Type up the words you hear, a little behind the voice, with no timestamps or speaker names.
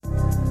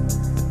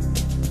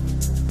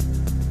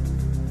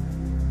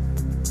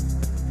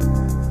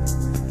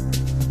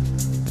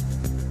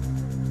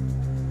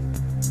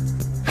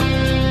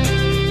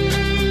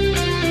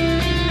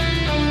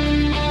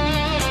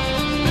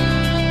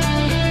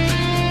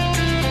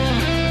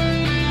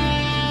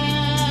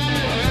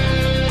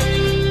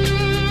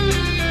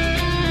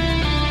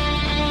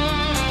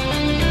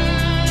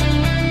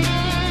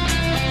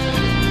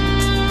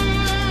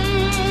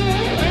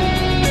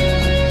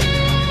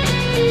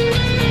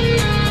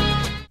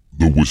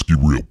Whiskey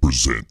Reel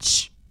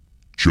presents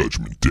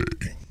Judgment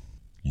Day.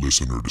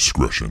 Listener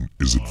discretion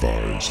is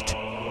advised.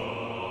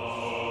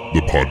 The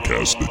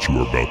podcast that you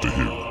are about to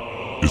hear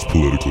is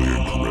politically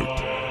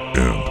incorrect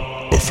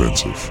and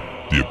offensive.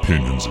 The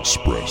opinions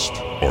expressed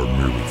are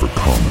merely for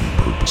comedy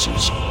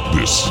purposes.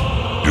 This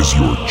is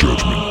your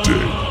Judgment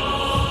Day.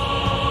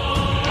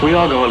 We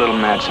all go a little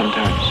mad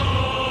sometimes.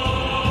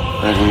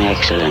 What an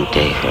excellent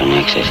day for an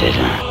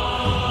exorcism.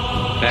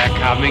 They're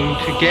coming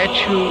to get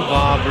you,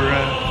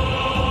 Barbara.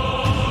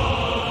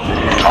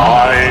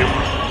 Time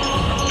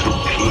to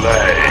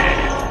play.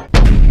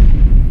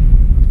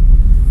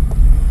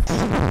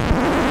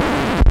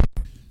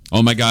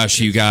 Oh my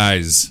gosh, you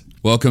guys.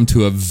 Welcome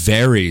to a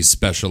very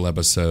special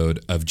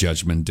episode of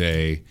Judgment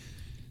Day.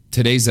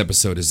 Today's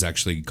episode is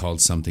actually called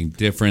something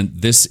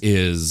different. This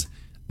is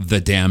the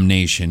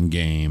Damnation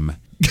game,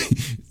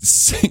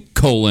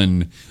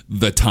 colon,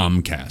 the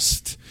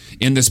Tomcast.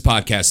 In this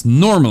podcast,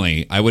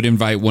 normally I would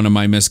invite one of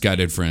my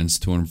misguided friends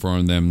to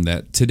inform them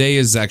that today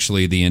is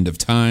actually the end of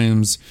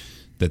times,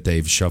 that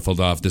they've shuffled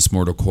off this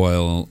mortal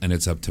coil, and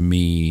it's up to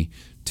me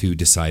to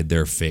decide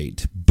their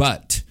fate.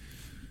 But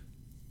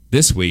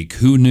this week,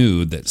 who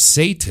knew that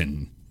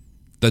Satan,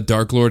 the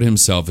Dark Lord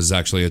himself, is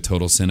actually a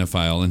total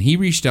cinephile? And he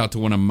reached out to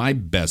one of my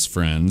best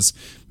friends,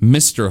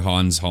 Mr.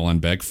 Hans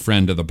Hollenbeck,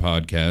 friend of the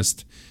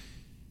podcast.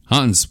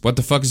 Hans, what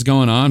the fuck is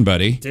going on,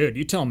 buddy? Dude,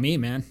 you tell me,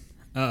 man.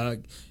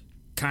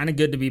 Kind of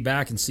good to be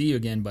back and see you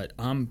again, but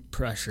I'm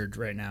pressured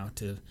right now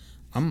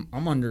I'm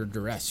under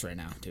duress right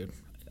now, dude.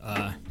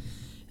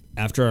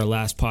 After our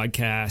last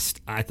podcast,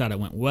 I thought it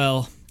went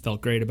well,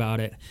 felt great about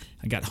it.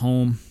 I got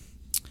home,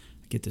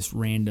 get this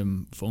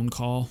random phone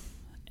call,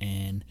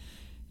 and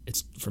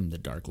it's from the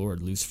Dark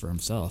Lord, Lucifer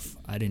himself.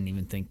 I didn't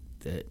even think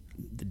that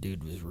the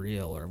dude was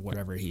real or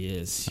whatever he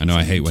is. I know,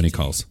 I hate when he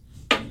calls.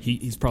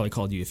 He's probably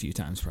called you a few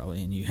times,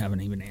 probably, and you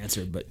haven't even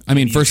answered. But I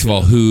mean, first of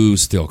all, who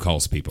still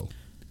calls people?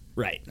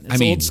 Right. It's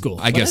old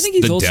school. I guess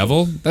the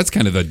devil? That's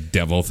kind of the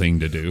devil thing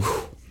to do.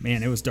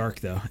 Man, it was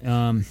dark, though.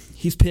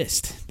 He's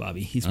pissed,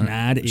 Bobby. He's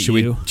mad at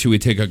you. Should we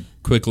take a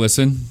quick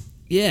listen?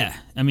 Yeah.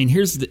 I mean,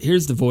 here's the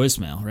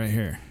voicemail right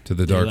here. To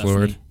the Dark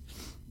Lord?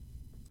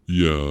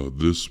 Yeah,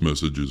 this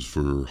message is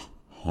for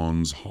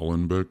Hans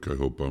Hollenbeck. I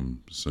hope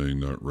I'm saying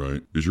that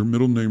right. Is your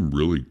middle name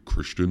really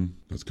Christian?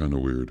 That's kind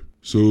of weird.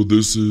 So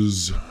this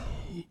is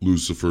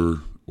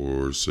Lucifer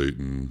or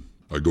Satan.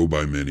 I go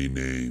by many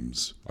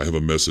names. I have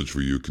a message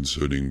for you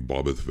concerning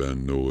Bobbeth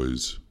Van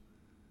Noys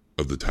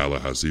of the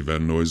Tallahassee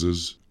Van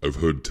Noises. I've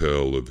heard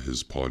tell of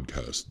his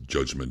podcast,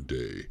 Judgment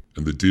Day,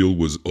 and the deal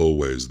was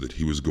always that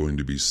he was going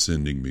to be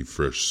sending me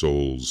fresh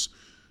souls,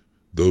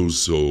 those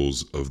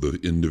souls of the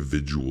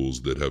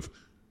individuals that have,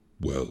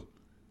 well,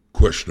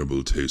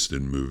 questionable taste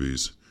in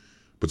movies,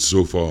 but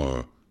so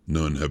far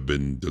none have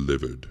been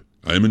delivered.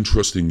 I am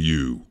entrusting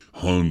you,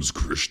 Hans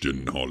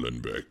Christian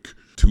Hollenbeck,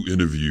 to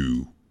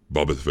interview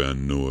Bobbeth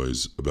Van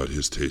Noys about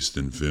his taste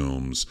in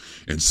films,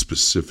 and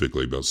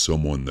specifically about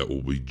someone that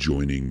will be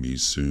joining me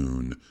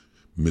soon,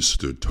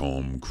 Mr.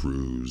 Tom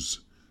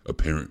Cruise.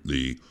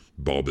 Apparently,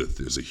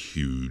 Bobbeth is a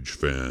huge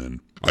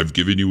fan. I've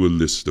given you a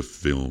list of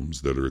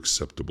films that are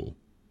acceptable.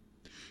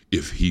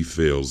 If he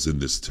fails in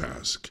this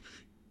task,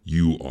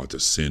 you ought to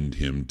send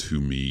him to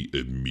me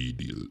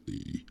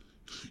immediately.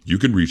 You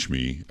can reach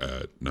me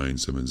at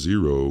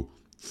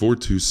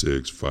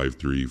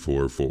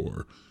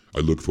 970-426-5344. I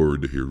look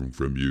forward to hearing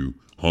from you,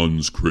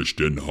 Hans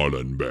Christian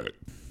Hollenbeck.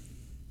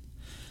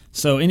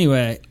 So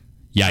anyway,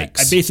 yikes!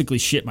 I basically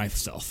shit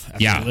myself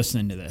after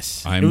listening to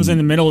this. It was in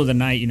the middle of the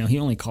night. You know, he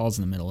only calls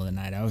in the middle of the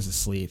night. I was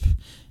asleep.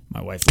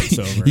 My wife was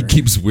over. He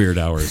keeps weird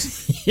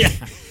hours. Yeah.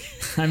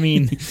 I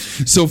mean,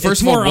 so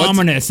first it's of all, more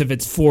ominous if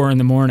it's 4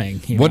 a.m.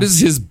 What is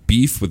his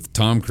beef with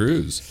Tom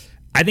Cruise?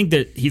 I think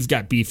that he's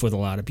got beef with a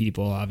lot of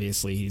people.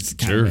 Obviously, he's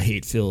kind of a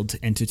hate-filled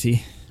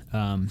entity.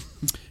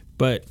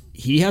 But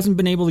he hasn't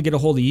been able to get a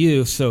hold of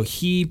you, so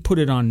he put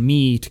it on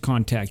me to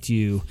contact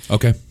you.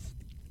 Okay.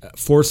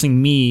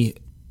 Forcing me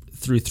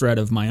through threat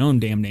of my own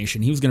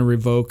damnation. He was going to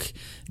revoke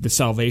the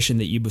salvation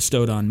that you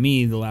bestowed on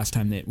me the last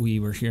time that we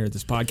were here at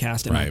this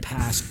podcast, and I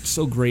passed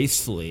so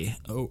gracefully.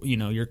 Oh, you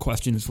know, your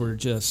questions were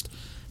just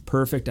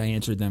perfect. I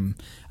answered them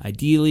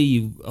ideally.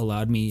 You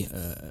allowed me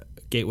a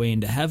gateway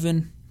into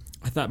heaven.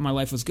 I thought my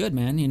life was good,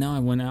 man. You know, I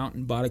went out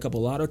and bought a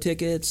couple lotto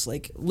tickets,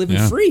 like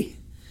living free.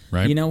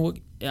 Right. You know,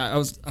 I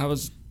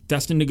was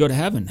destined to go to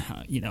heaven.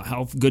 You know,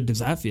 how good does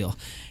that feel?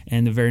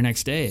 And the very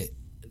next day,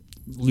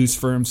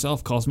 Lucifer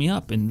himself calls me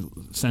up and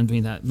sends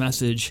me that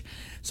message.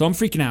 So I'm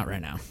freaking out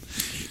right now.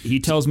 He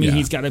tells me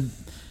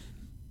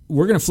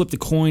we're going to flip the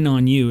coin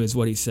on you, is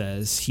what he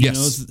says. He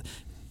knows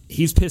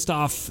he's pissed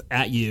off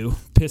at you,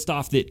 pissed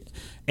off that,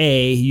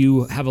 A,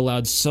 you have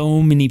allowed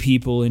so many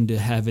people into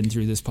heaven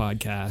through this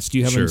podcast.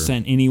 You haven't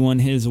sent anyone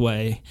his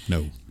way.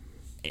 No.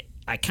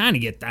 I kind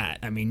of get that.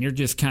 I mean, you're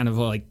just kind of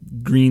like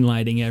green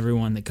lighting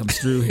everyone that comes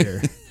through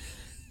here.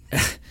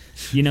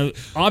 You know,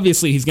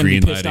 obviously he's going to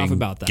be pissed off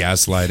about that.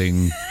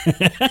 Gaslighting.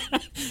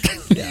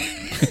 Yeah.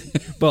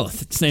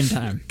 Both at the same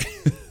time.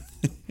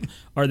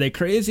 are they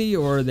crazy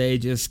or are they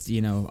just,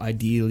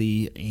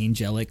 ideally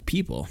angelic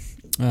people?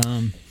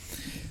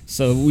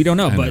 So we don't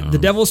know. But the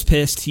devil's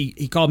pissed.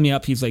 He called me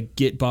up. He's like,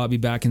 get Bobby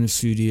back in the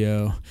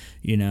studio,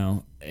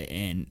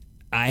 and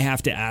I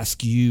have to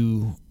ask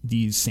you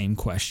these same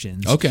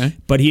questions. Okay.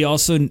 But he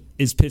also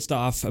is pissed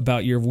off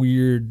about your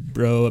weird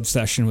bro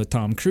obsession with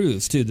Tom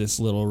Cruise, too. This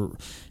little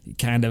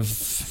kind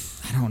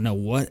of, I don't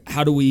know,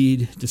 how do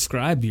we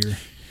describe your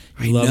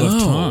love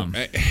of Tom?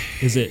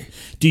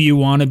 Do you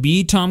want to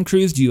be Tom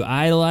Cruise? Do you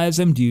idolize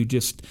him? Do you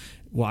just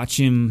watch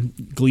him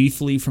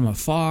gleefully from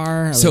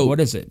afar? So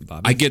what is it,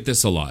 Bobby? I get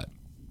this a lot.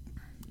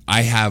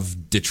 I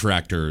have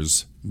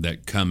detractors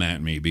that come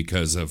at me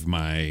because of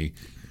my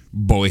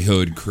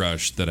boyhood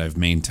crush that I've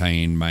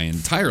maintained my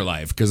entire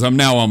life, because I'm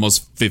now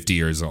almost 50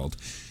 years old.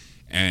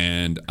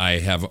 And I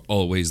have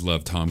always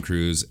loved Tom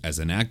Cruise as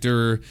an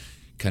actor,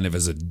 kind of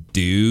as a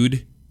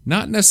dude.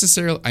 Not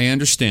necessarily, I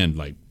understand,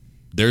 like,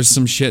 there's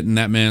some shit in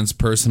that man's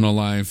personal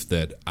life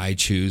that I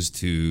choose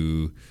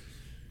to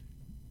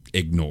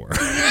ignore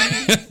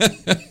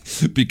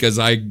because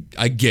I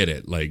get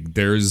it. Like,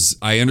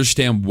 I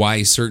understand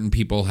why certain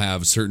people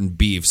have certain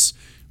beefs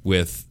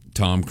with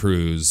Tom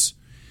Cruise.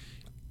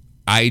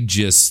 I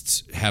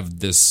just have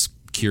this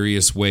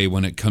curious way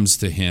when it comes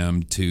to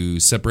him to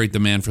separate the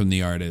man from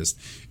the artist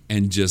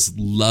and just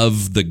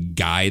love the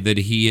guy that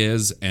he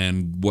is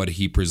and what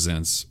he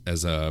presents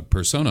as a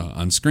persona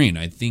on screen.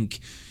 I think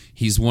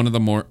he's one of the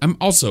more... I'm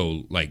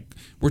also, like,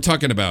 we're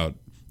talking about,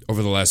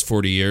 over the last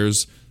 40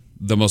 years,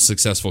 the most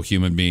successful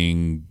human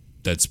being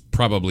that's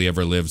probably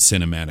ever lived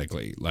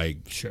cinematically.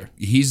 Like, sure,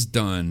 he's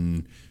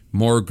done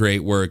more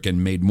great work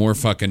and made more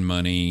fucking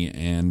money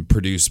and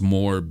produced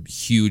more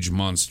huge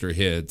monster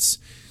hits,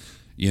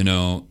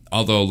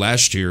 although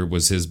last year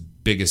was his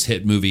biggest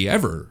hit movie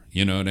ever.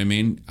 You know what I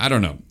mean? I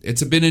don't know.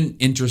 It's been an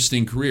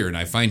interesting career, and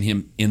I find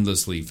him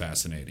endlessly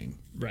fascinating.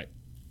 Right.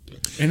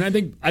 And I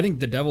think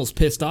the devil's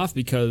pissed off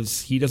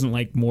because he doesn't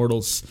like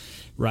mortals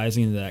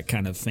rising to that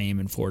kind of fame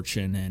and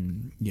fortune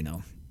and,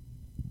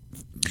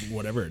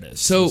 whatever it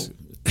is. So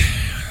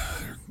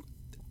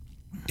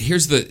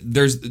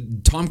there's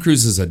Tom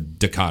Cruise is a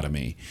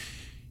dichotomy.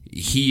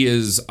 He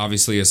is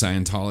obviously a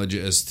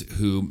Scientologist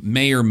who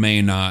may or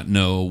may not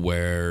know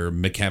where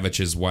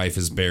Mikevich's wife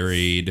is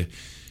buried.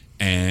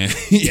 And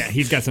yeah,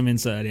 he's got some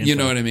inside info. You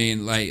know what I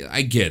mean? Like,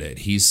 I get it.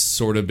 He's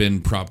sort of been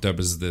propped up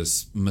as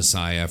this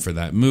messiah for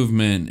that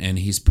movement, and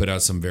he's put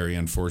out some very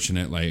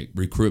unfortunate, like,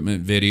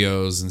 recruitment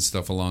videos and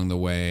stuff along the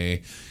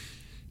way.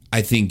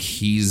 I think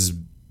he's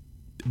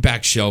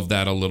backshelved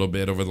that a little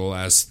bit over the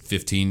last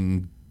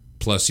 15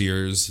 plus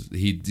years.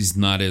 He's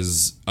not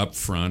as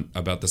upfront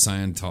about the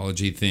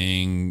Scientology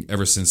thing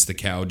ever since the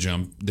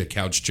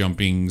couch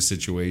jumping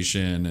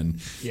situation and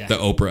the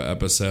Oprah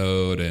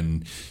episode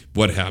and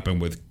what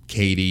happened with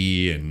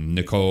Katie and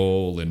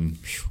Nicole and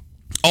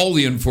all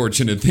the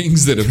unfortunate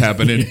things that have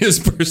happened in his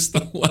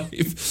personal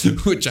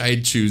life, which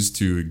I choose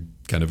to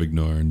kind of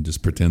ignore and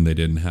just pretend they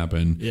didn't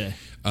happen. Yeah.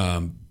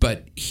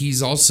 But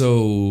he's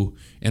also,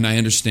 and I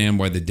understand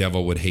why the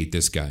devil would hate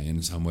this guy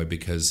in some way,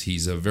 because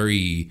he's a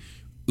very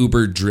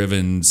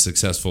uber-driven,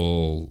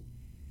 successful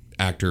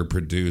actor,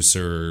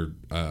 producer,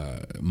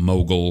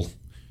 mogul,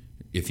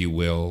 if you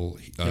will.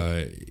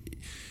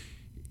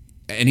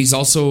 And he's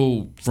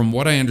also, from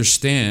what I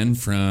understand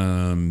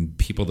from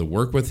people that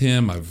work with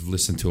him, I've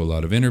listened to a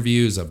lot of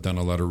interviews, I've done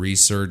a lot of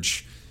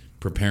research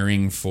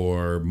preparing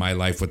for my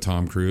life with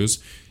Tom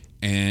Cruise,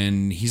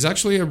 and he's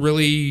actually a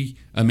really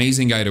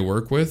amazing guy to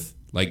work with,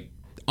 like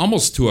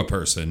almost to a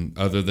person,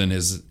 other than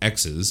his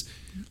exes,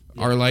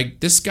 are like,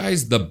 this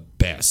guy's the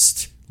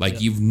best. Like,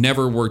 you've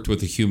never worked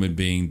with a human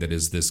being that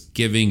is this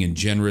giving and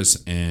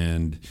generous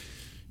and,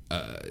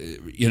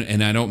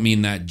 and I don't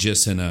mean that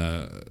just in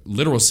a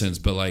literal sense,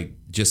 but like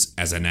just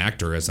as an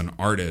actor, as an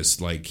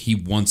artist, like he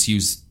wants you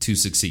to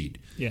succeed.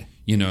 Yeah.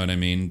 You know what I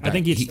mean? I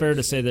think it's fair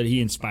to say that he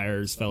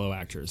inspires fellow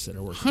actors that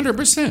are working.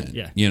 100%.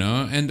 Yeah.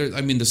 And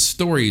I mean, the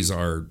stories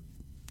are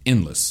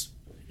endless.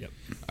 Yep.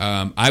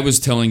 I was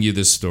telling you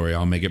this story.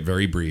 I'll make it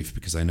very brief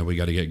because I know we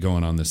got to get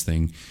going on this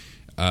thing.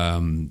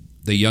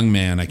 The young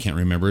man, I can't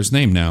remember his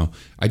name now.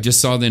 I just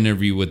saw the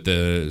interview with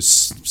the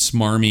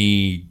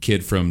smarmy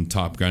kid from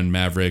Top Gun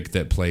Maverick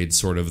that played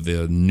sort of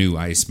the new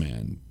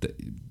Iceman. The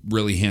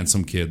really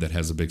handsome kid that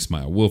has a big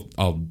smile.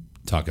 I'll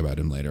talk about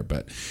him later.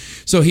 But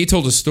so he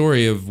told a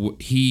story of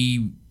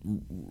he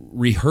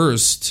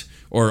rehearsed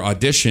or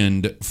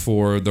auditioned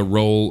for the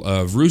role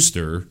of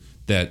Rooster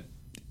that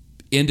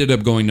ended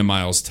up going to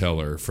Miles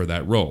Teller for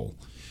that role.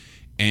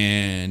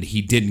 And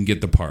he didn't get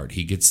the part.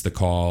 He gets the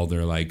call.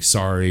 They're like,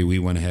 sorry, we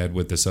went ahead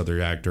with this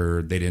other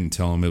actor. They didn't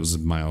tell him it was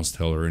Miles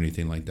Teller or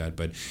anything like that.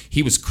 But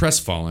he was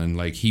crestfallen.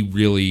 Like,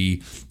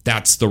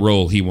 that's the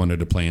role he wanted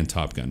to play in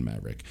Top Gun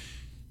Maverick.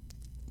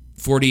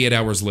 48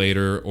 hours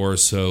later or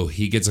so,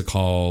 he gets a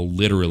call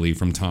literally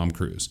from Tom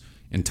Cruise.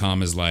 And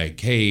Tom is like,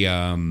 hey,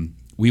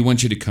 we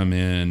want you to come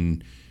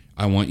in.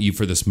 I want you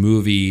for this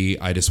movie.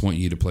 I just want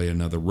you to play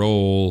another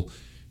role.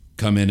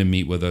 come in and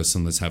meet with us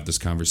and let's have this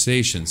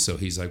conversation. So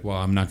he's like, well,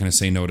 I'm not going to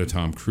say no to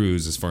Tom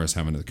Cruise as far as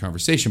having the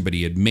conversation, but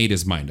he had made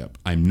his mind up.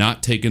 I'm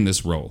not taking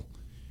this role.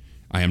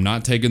 I am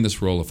not taking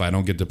this role if I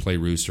don't get to play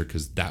Rooster,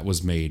 because that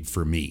was made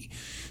for me.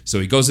 So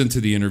he goes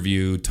into the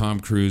interview. Tom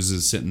Cruise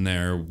is sitting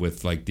there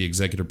with like the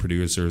executive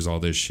producers, all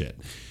this shit.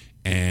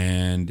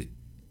 And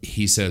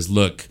he says,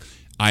 look,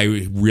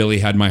 I really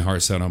had my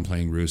heart set on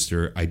playing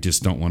Rooster. I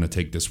just don't want to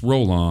take this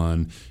role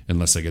on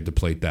unless I get to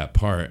play that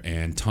part.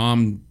 And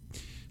Tom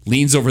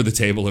leans over the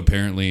table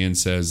apparently and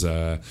says,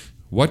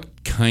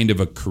 what kind of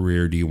a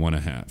career do you want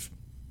to have?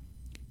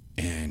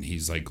 And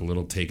he's like a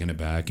little taken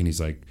aback, and he's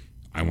like,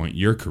 I want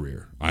your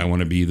career. I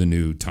want to be the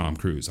new Tom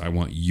Cruise. I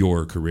want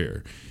your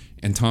career.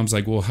 And Tom's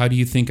like, well, how do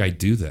you think I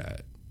do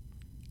that?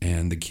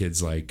 And the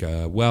kid's like,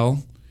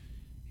 well,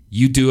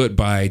 you do it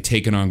by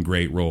taking on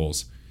great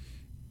roles.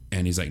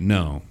 And he's like,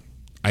 no,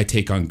 I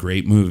take on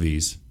great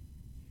movies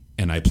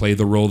and I play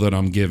the role that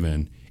I'm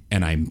given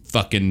and I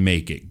fucking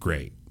make it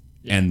great.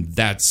 Yeah. And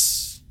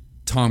that's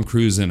Tom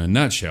Cruise in a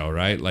nutshell,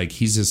 right? Like,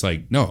 he's just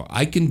like, no,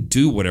 I can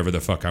do whatever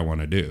the fuck I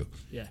want to do.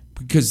 Yeah.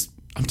 Because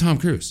I'm Tom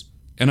Cruise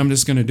and I'm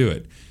just going to do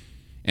it.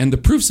 And the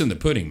proof's in the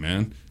pudding,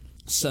 man.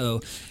 So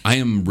I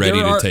am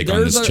ready to take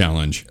on this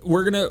challenge.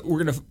 We're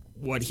gonna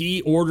what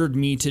he ordered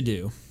me to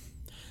do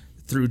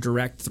through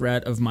direct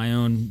threat of my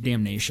own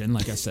damnation,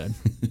 like I said.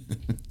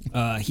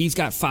 He's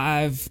got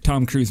 5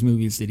 Tom Cruise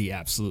movies that he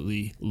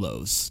absolutely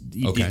loathes.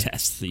 He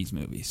detests these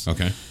movies.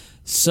 Okay.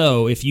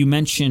 So if you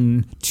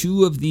mention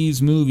 2 of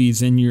these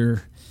movies in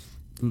your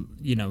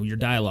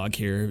dialogue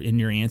here, in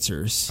your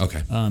answers,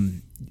 okay,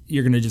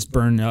 you're going to just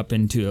burn up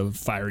into a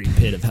fiery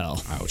pit of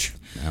hell. Ouch.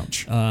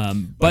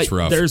 But that's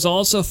rough. There's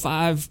also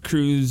 5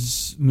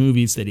 Cruise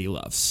movies that he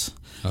loves.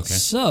 Okay.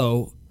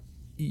 So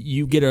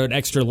you get an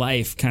extra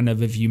life kind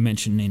of if you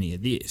mention any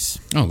of these.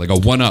 Oh, like a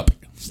 1-up.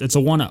 It's a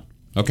 1-up.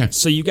 Okay.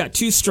 So you got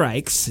 2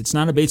 strikes. It's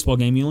not a baseball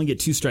game. You only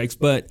get 2 strikes.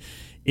 But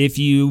if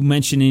you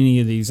mention any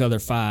of these other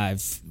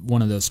 5,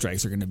 one of those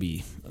strikes are going to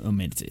be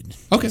omitted.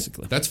 Okay.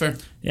 Basically. That's fair.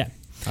 Yeah.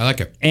 I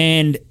like it.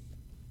 And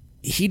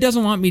he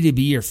doesn't want me to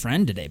be your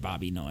friend today,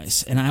 Bobby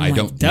Noyes. And I'm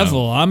like,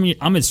 Devil,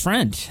 I'm his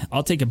friend.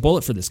 I'll take a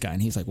bullet for this guy.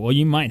 And he's like, well,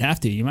 you might have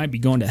to. You might be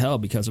going to hell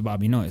because of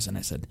Bobby Noyes. And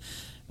I said,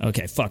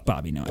 okay, fuck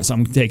Bobby Noyes.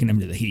 I'm taking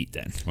him to the heat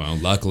then. Well,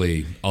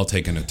 luckily, I'll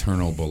take an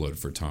eternal bullet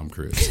for Tom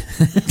Cruise.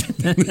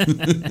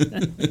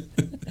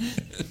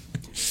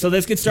 So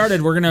let's get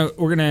started. We're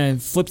gonna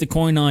flip the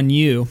coin on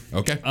you.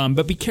 Okay.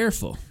 But be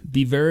careful.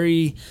 Be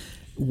very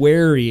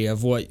wary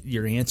of what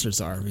your answers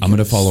are. I'm going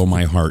to follow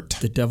my heart.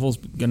 The devil's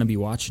going to be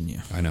watching you.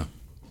 I know.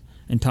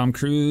 And Tom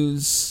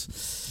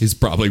Cruise... He's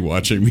probably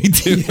watching me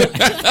too.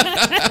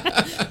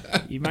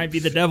 He might be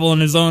the devil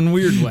in his own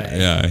weird way.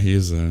 Yeah,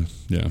 he's...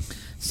 yeah.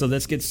 So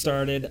let's get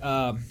started.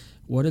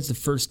 What is the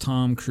first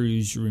Tom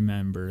Cruise you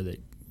remember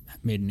that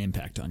made an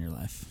impact on your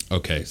life?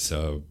 Okay,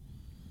 so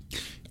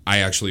I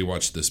actually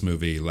watched this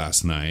movie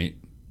last night.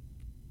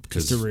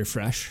 Just to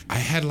refresh? I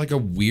had like a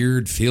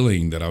weird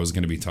feeling that I was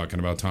going to be talking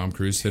about Tom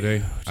Cruise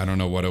today. I don't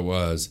know what it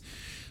was.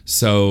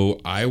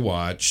 So I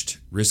watched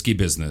Risky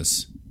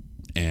Business,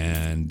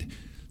 and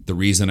the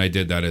reason I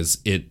did that is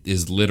it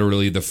is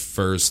literally the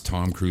first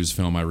Tom Cruise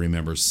film I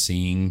remember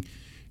seeing.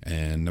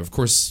 And of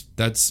course,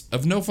 that's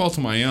of no fault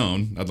of my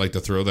own. I'd like to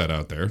throw that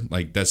out there.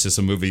 Like, that's just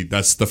a movie.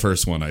 That's the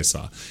first one I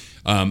saw.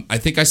 I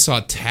think I saw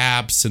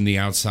Taps and The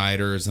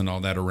Outsiders and all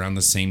that around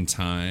the same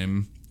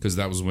time, because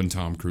that was when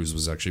Tom Cruise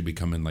was actually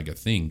becoming like a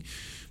thing.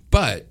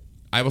 But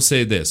I will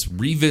say this,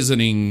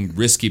 revisiting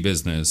Risky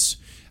Business,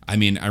 I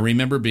mean, I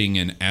remember being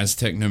in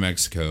Aztec, New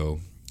Mexico,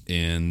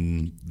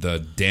 in the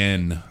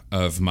den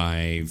of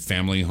my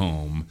family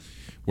home,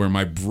 where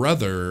my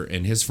brother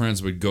and his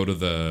friends would go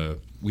to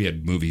we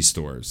had movie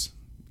stores.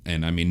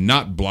 And I mean,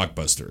 not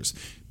Blockbusters,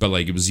 but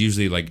like it was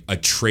usually like a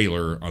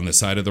trailer on the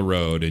side of the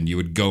road, and you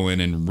would go in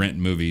and rent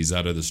movies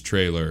out of this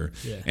trailer,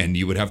 and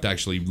you would have to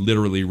actually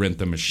literally rent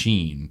the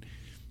machine,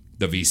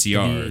 the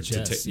VCR,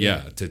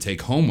 VHS, to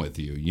take home with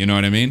you. You know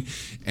what I mean?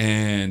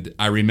 And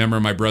I remember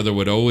my brother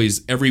would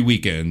always, every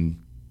weekend,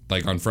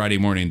 like on Friday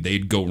morning,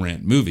 they'd go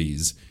rent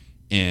movies,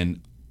 and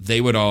they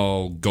would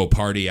all go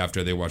party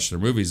after they watched their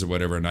movies or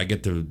whatever, and I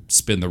get to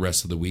spend the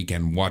rest of the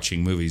weekend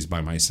watching movies by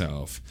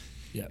myself.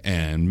 Yep.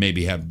 And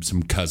maybe have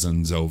some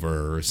cousins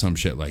over or some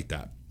shit like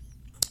that.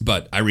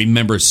 But I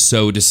remember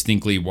so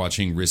distinctly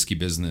watching Risky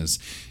Business,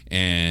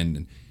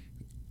 and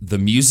the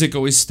music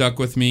always stuck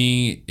with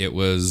me. It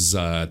was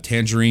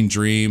Tangerine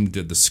Dream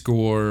did the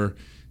score,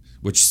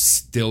 which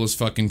still is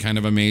fucking kind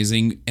of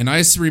amazing. And I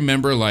just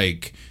remember,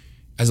 like,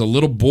 as a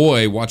little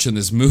boy watching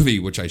this movie,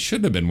 which I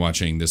shouldn't have been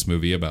watching this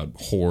movie about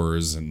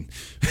whores and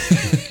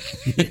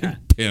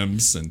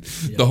pimps and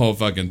the whole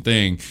fucking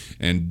thing,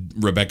 and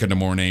Rebecca De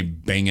Mornay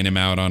banging him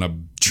out on a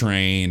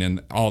train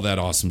and all that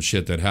awesome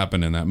shit that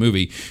happened in that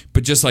movie.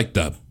 But just like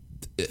the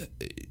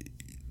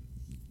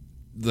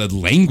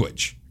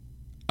language.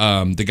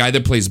 The guy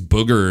that plays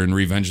Booger in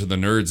Revenge of the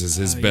Nerds is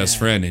his best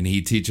friend, and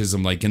he teaches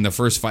him, like, in the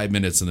first 5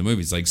 minutes of the movie,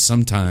 he's like,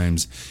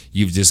 sometimes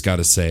you've just got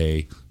to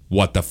say,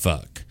 what the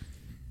fuck?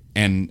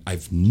 And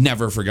I've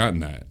never forgotten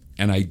that.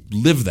 And I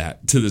live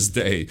that to this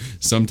day.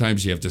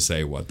 Sometimes you have to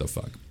say, what the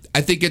fuck?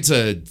 I think it's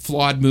a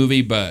flawed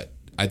movie, but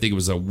I think it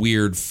was a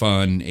weird,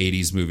 fun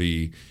 80s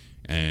movie.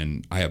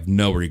 And I have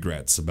no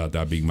regrets about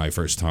that being my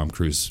first Tom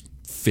Cruise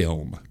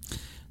film.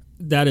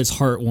 That is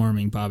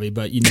heartwarming, Bobby.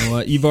 But you know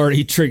what? You've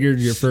already triggered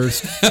your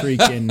first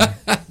freaking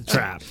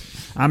trap.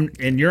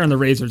 And you're on the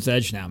razor's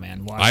edge now,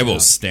 man. Watch I will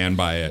out. stand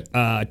by it.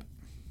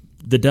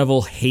 The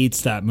devil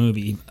hates that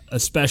movie,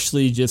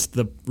 especially just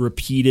the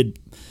repeated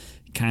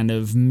kind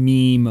of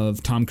meme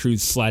of Tom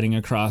Cruise sliding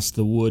across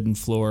the wooden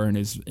floor in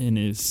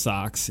his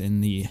socks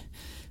in the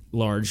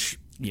large,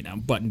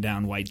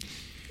 button-down white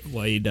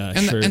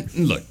shirt. And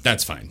look,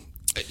 that's fine.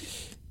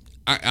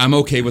 I'm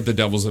okay with the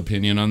devil's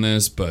opinion on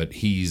this, but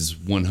he's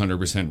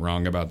 100%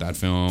 wrong about that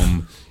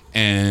film.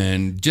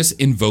 And just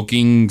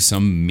invoking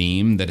some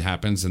meme that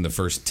happens in the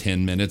first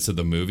 10 minutes of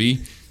the movie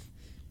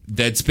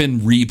that's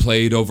been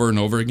replayed over and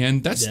over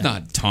again, that's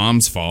not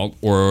Tom's fault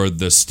or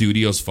the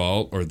studio's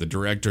fault or the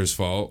director's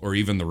fault or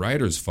even the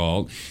writer's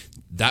fault.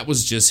 That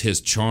was just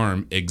his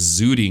charm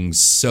exuding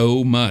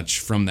so much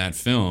from that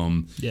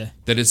film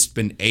that it's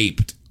been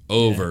aped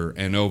over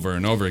and over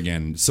and over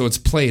again. So it's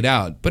played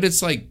out, but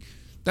it's like,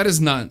 that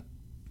is not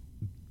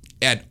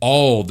at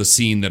all the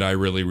scene that I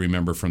really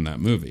remember from that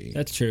movie.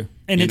 That's true.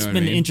 And it's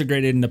been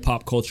integrated into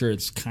pop culture.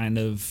 It's kind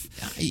of...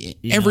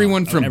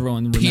 Everyone from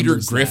everyone Peter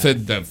remembers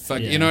Griffith, that. the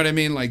fuck, you know what I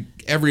mean? Like,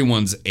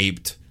 everyone's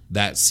aped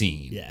that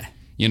scene. Yeah.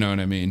 You know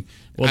what I mean?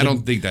 Well, I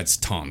don't think that's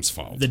Tom's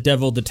fault. The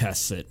devil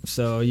detests it.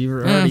 So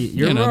you're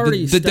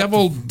already... The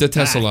devil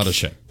detests a lot of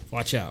shit.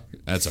 Watch out.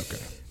 That's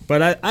okay.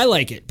 But I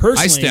like it.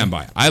 Personally... I stand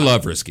by it. I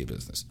love risky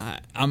business.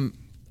 I'm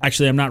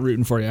not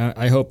rooting for you.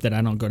 I hope that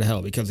I don't go to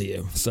hell because of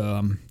you.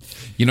 So,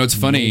 it's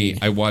funny.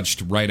 I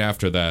watched right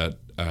after that.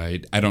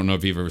 I don't know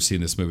if you've ever seen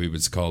this movie, but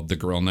it's called The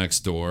Girl Next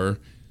Door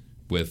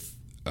with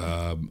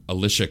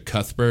Alicia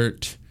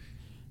Cuthbert.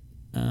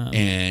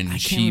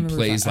 And she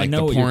plays like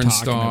the porn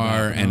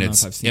star, and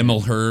it's Emil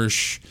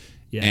Hirsch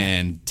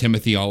and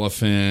Timothy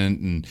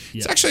Oliphant. And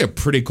it's actually a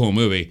pretty cool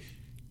movie.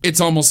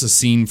 It's almost a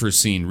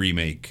scene-for-scene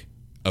remake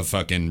of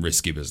fucking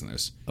Risky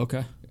Business.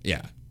 Okay.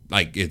 Yeah.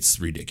 Like, it's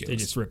ridiculous. They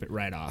just rip it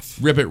right off.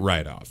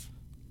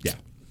 Yeah,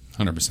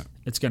 100%.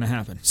 It's going to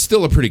happen.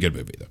 Still a pretty good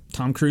movie, though.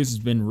 Tom Cruise has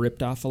been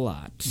ripped off a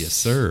lot. Yes,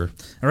 sir.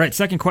 All right,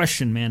 second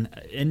question, man.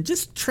 And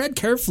just tread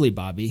carefully,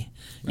 Bobby.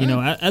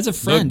 As a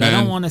friend, look, man, I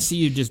don't want to see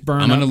you just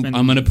burn up.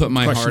 I'm going to put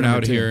my heart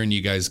out here, and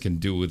you guys can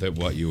do with it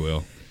what you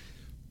will.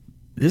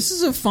 This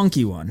is a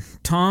funky one.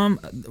 Tom,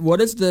 what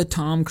is the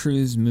Tom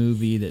Cruise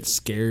movie that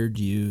scared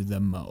you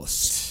the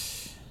most?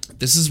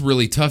 This is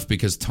really tough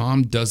because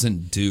Tom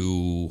doesn't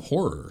do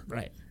horror.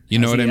 Right. You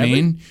know what I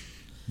mean?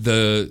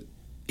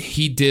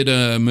 He did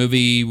a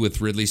movie with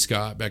Ridley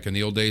Scott back in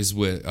the old days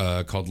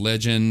called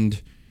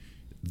Legend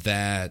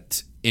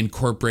that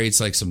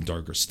incorporates like some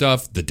darker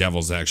stuff. The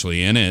devil's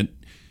actually in it.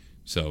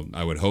 So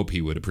I would hope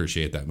he would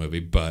appreciate that movie,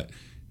 but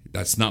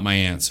that's not my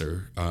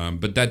answer.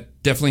 But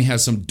that definitely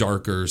has some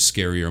darker,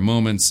 scarier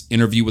moments.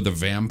 Interview with a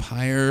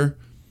Vampire,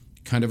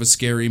 kind of a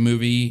scary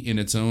movie in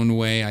its own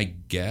way, I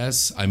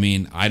guess. I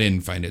mean, I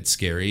didn't find it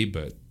scary,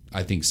 but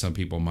I think some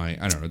people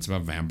might. I don't know. It's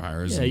about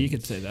vampires. Yeah, you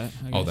could say that.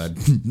 All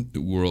that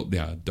world,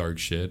 dark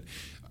shit.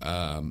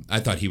 I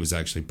thought he was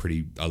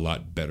actually a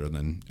lot better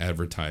than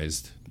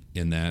advertised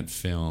in that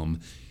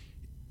film.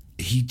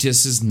 He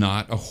just is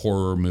not a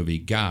horror movie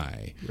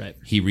guy. Right.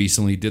 He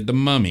recently did The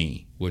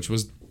Mummy, which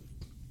was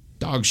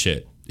dog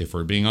shit, if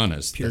we're being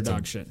honest. Pure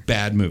dog shit.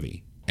 Bad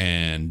movie.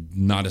 And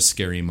not a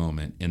scary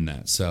moment in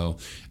that. So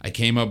I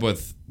came up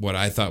with what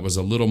I thought was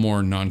a little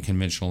more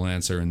non-conventional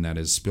answer, and that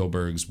is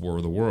Spielberg's War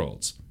of the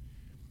Worlds.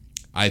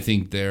 I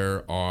think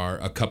there are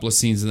a couple of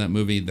scenes in that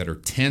movie that are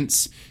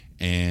tense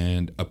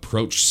and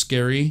approach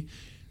scary.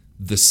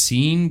 The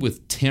scene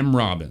with Tim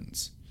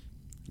Robbins,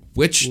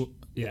 which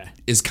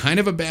is kind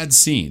of a bad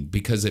scene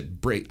because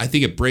I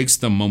think it breaks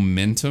the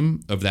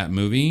momentum of that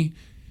movie.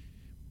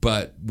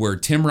 But where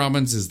Tim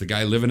Robbins is the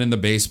guy living in the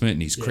basement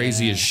and he's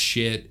crazy as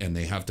shit and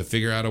they have to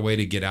figure out a way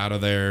to get out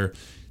of there.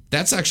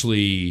 That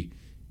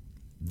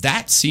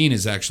scene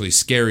is actually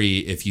scary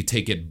if you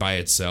take it by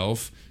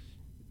itself.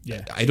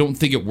 Yeah. I don't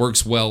think it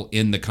works well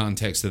in the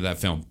context of that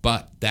film,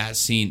 but that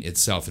scene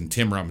itself, and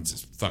Tim Robbins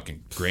is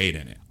fucking great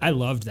in it. I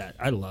loved that.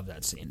 I love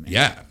that scene, man.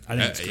 Yeah. I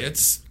think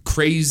it's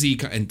crazy.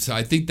 And so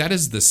I think that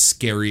is the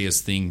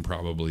scariest thing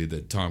probably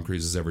that Tom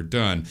Cruise has ever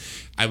done.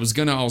 I was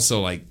going to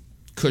also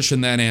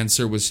cushion that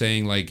answer with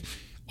saying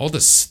all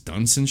the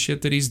stunts and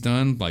shit that he's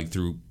done,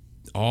 through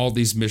all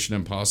these Mission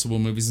Impossible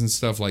movies and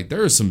stuff,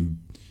 there are some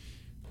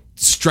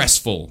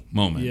stressful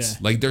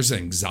moments. Yeah. There's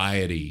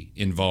anxiety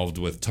involved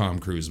with Tom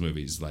Cruise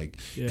movies,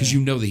 because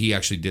you know that he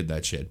actually did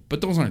that shit.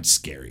 But those aren't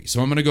scary.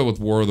 So I'm going to go with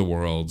War of the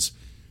Worlds.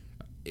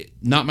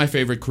 Not my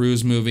favorite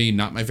Cruise movie,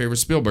 not my favorite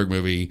Spielberg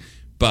movie,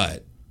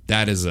 but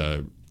that's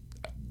a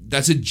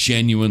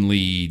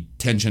genuinely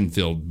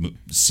tension-filled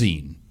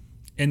scene.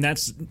 And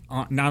that's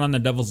not on the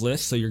devil's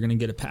list, so you're going to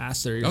get a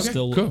pass there. You're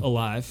still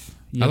alive.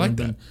 You I like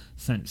haven't been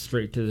sent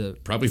straight to the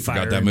Probably fire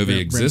forgot that and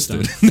movie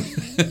brimstone.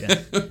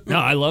 existed. Yeah. No,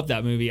 I love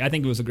that movie. I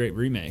think it was a great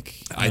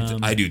remake.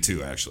 I do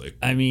too, actually.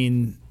 I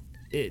mean,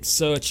 it's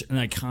such an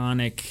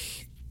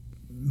iconic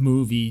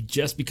movie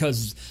just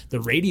because the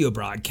radio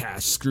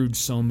broadcast screwed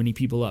so many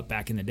people up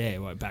back in the day,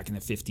 back in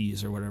the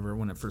 50s or whatever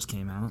when it first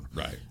came out.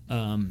 Right.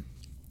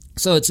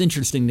 So it's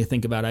interesting to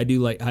think about. I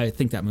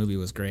think that movie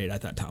was great. I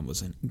thought Tom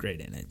was great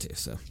in it too.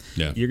 So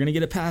Yeah. you're gonna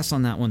get a pass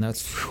on that one.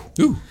 That's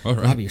Ooh, all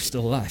right. Robbie, you're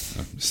still alive.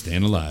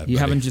 Staying alive. You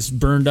buddy. haven't just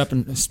burned up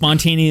and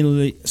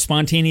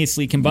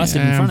spontaneously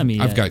combusted in front of me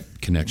I've yet.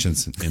 got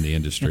connections in the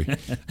industry.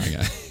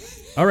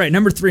 All right,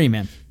 number 3,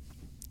 man.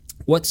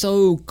 What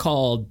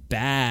so-called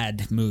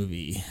bad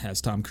movie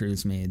has Tom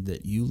Cruise made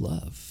that you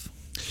love?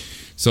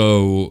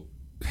 So,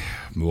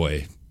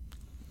 boy,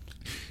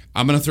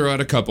 I'm going to throw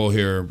out a couple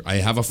here. I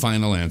have a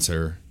final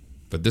answer,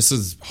 but this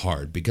is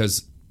hard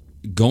because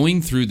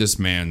going through this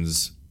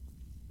man's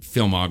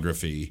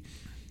filmography,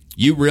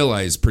 you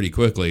realize pretty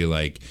quickly,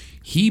 like,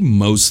 he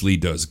mostly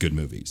does good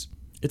movies.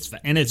 It's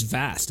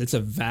vast. It's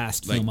a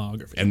vast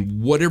filmography.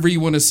 And whatever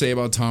you want to say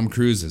about Tom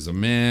Cruise as a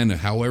man,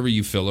 however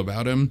you feel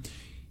about him,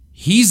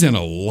 he's in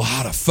a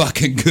lot of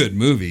fucking good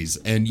movies.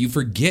 And you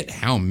forget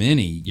how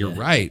many. You're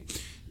right.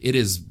 It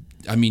is,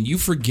 I mean, you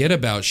forget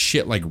about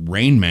shit like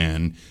Rain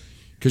Man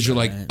because you're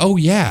like, oh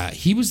yeah,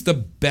 he was the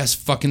best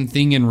fucking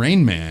thing in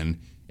Rain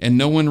Man. And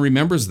no one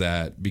remembers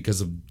that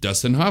because of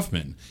Dustin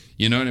Hoffman.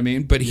 You know what I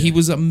mean? But he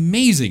was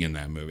amazing in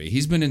that movie.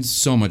 He's been in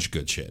so much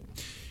good shit.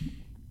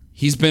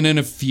 He's been in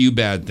a few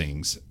bad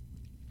things.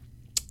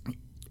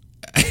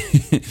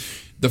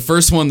 The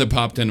first one that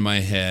popped into my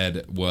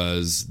head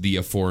was the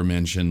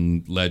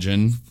aforementioned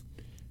Legend,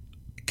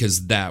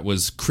 because that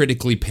was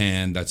critically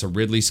panned. That's a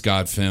Ridley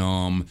Scott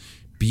film,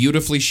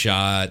 beautifully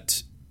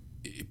shot,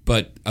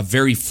 but a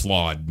very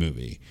flawed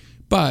movie.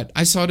 But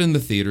I saw it in the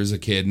theater as a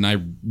kid, and I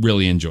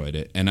really enjoyed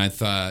it. And I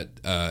thought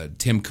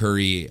Tim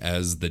Curry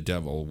as the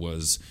devil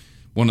was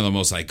one of the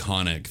most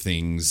iconic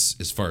things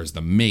as far as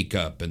the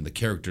makeup and the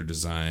character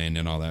design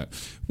and all that.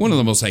 One of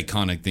the most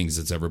iconic things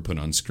that's ever put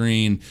on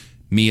screen.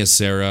 Mia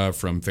Sara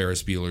from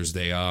Ferris Bueller's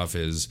Day Off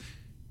is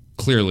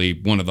clearly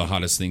one of the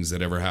hottest things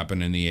that ever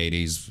happened in the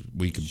 80s.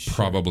 We could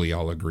probably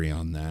all agree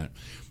on that.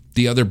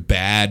 The other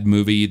bad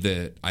movie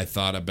that I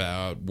thought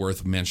about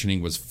worth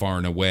mentioning was Far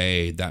and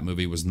Away. That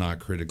movie was not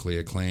critically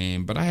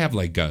acclaimed, but I have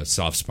like a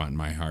soft spot in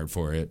my heart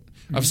for it.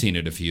 I've seen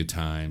it a few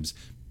times.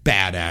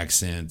 Bad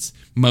accents,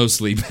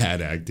 mostly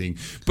bad acting,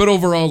 but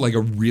overall like a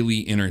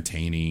really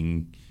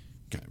entertaining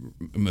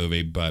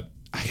movie. But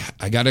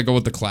I got to go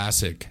with the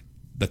classic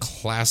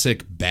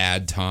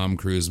bad Tom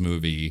Cruise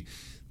movie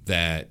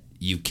that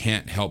you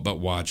can't help but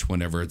watch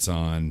whenever it's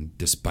on,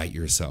 despite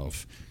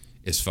yourself,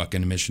 is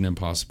fucking Mission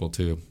Impossible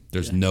 2.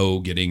 There's no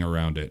getting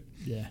around it.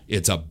 Yeah.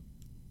 It's a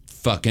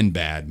fucking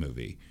bad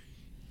movie.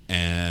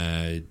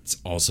 And it's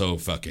also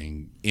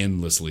fucking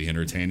endlessly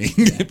entertaining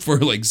for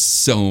like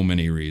so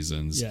many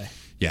reasons. Yeah.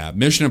 Yeah.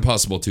 Mission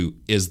Impossible 2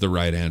 is the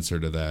right answer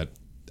to that.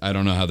 I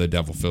don't know how the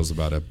devil feels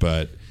about it,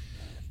 but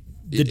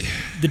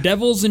the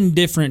devil's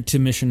indifferent to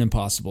Mission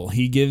Impossible.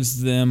 He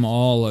gives them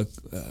all a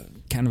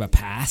kind of a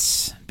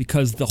pass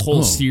because the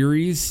whole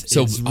series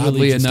so is really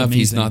oddly just enough, amazing.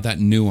 he's not that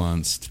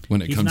nuanced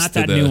when it He's comes not to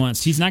that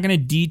nuanced. He's not going to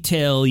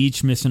detail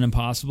each Mission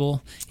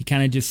Impossible. He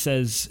kind of just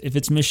says, if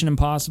it's Mission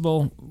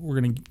Impossible, we're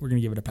gonna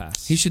give it a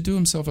pass. He should do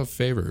himself a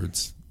favor.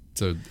 It's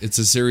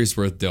a series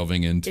worth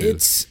delving into.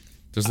 There's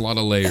a lot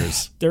of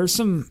layers. There's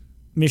some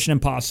Mission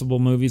Impossible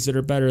movies that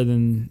are better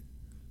than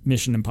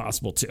Mission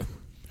Impossible 2.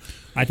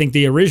 I think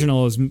the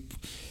original is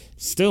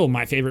still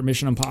my favorite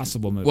Mission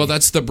Impossible movie. Well,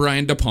 that's the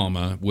Brian De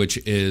Palma, which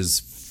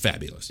is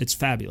fabulous. It's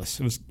fabulous.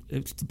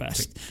 It's the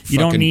best. You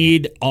don't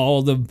need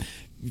all the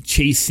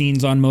chase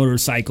scenes on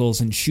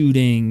motorcycles and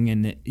shooting,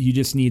 and you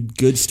just need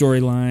good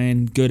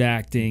storyline, good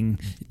acting,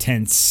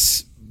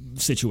 tense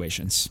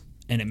situations,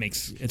 and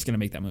it's going to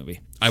make that movie.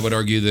 I would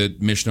argue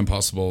that Mission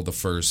Impossible, the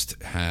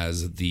first,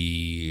 has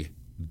the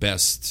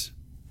best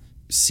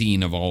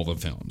scene of all the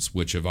films,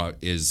 which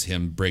is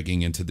him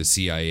breaking into the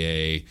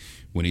CIA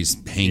when he's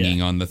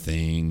hanging on the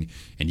thing,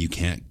 and you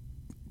can't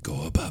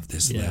go above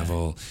this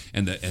level,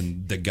 and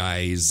the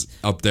guy's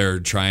up there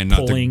trying not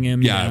pulling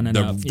him down and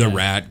up. The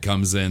rat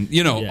comes in,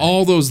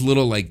 all those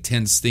little like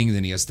tense things,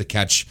 and he has to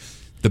catch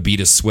the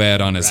bead of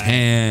sweat on his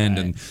hand,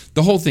 and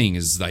the whole thing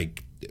is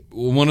like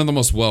one of the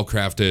most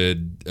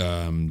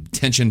well-crafted,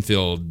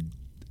 tension-filled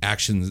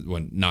action,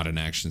 well, not an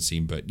action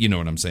scene, but you know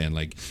what I'm saying,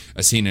 like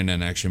a scene in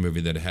an action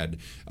movie that had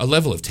a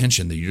level of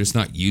tension that you're just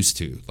not used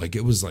to. Like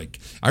it was like,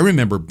 I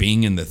remember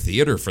being in the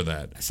theater for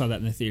that. I saw that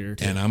in the theater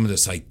too. And I'm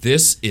just like,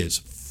 this is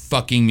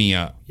fucking me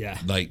up. Yeah.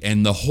 Like,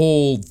 and the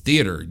whole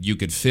theater, you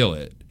could feel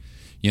it.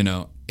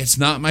 It's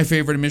not my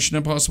favorite Mission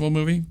Impossible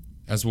movie,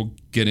 as we'll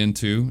get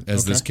into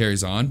as this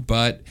carries on,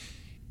 but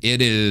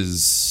it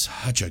is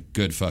such a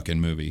good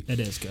fucking movie. It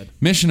is good.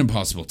 Mission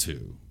Impossible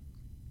 2.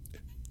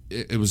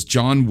 It was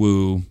John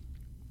Woo.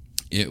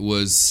 It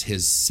was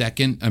his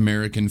second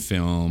American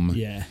film.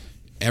 Yeah.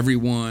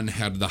 Everyone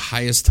had the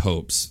highest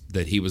hopes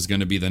that he was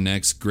going to be the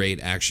next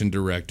great action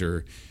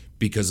director.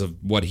 because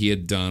of what he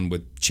had done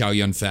with Chow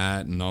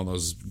Yun-fat and all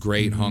those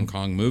great Hong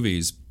Kong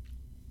movies.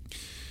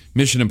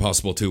 Mission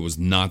Impossible 2 was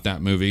not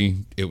that movie.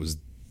 It was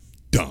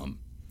dumb.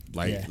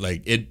 Like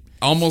it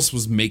almost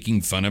was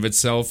making fun of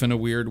itself in a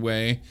weird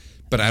way,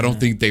 but I don't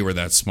think they were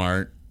that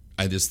smart.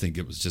 I just think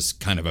it was just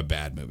kind of a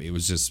bad movie. It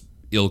was just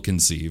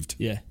ill-conceived.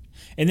 Yeah.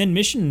 And then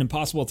Mission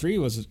Impossible 3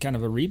 was kind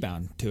of a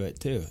rebound to it,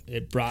 too.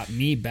 It brought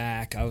me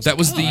back. I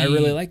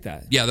really like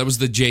that. Yeah, that was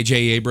the J.J.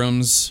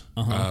 Abrams.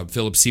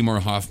 Philip Seymour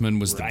Hoffman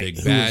was the big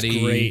baddie.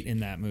 Who was great in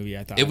that movie,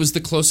 I thought. It was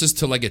the closest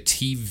to like a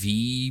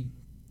TV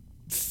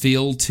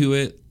feel to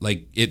it.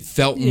 Like, it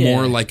felt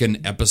more like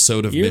an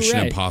episode of Mission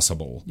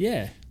Impossible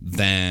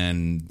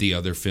than the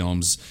other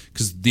films.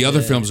 Because the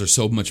other films are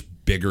so much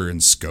bigger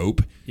in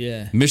scope.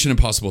 Yeah. Mission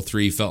Impossible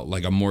 3 felt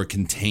like a more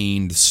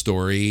contained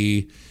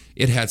story.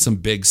 It had some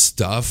big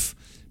stuff,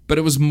 but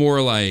it was more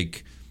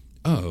like,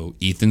 oh,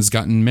 Ethan's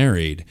gotten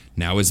married.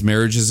 Now his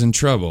marriage is in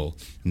trouble.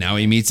 Now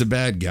he meets a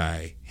bad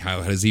guy.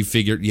 How has he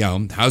figured,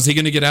 how's he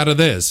going to get out of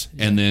this?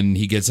 And then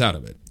he gets out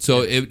of it.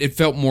 So it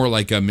felt more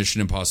like a Mission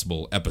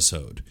Impossible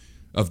episode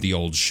of the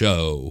old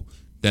show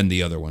than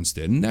the other ones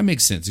did. And that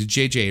makes sense.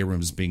 J.J.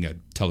 Abrams being a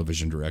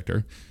television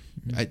director,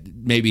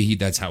 maybe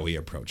that's how he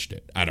approached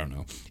it. I don't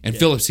know. And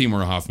Philip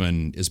Seymour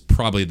Hoffman is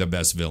probably the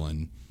best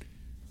villain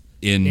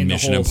in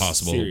Mission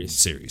Impossible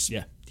series.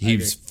 Yeah.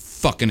 He's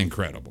fucking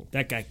incredible.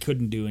 That guy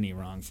couldn't do any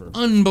wrong for...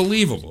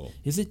 Unbelievable.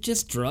 Is it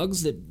just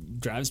drugs that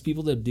drives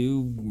people to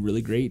do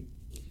really great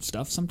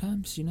stuff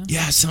sometimes, you know?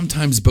 Yeah,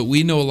 sometimes, but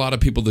we know a lot of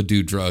people that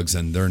do drugs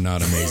and they're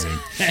not amazing.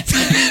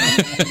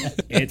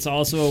 It's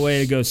also a way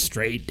to go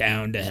straight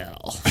down to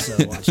hell,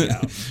 so watch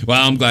out.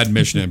 Well, I'm glad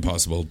Mission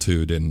Impossible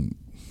 2 didn't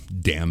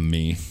damn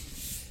me.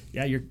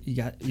 Yeah,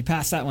 you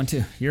passed that one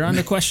too. You're on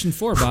to question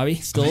 4, Bobby.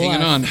 Still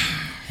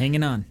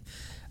hanging on.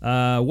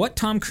 What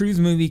Tom Cruise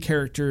movie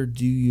character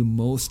do you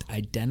most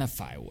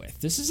identify with?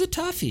 This is a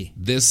toughie.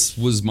 This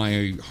was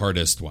my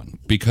hardest one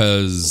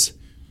because,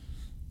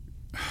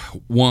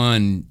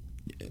 one,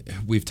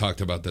 we've talked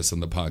about this on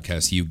the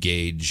podcast. You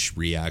gauge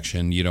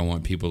reaction. You don't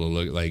want people to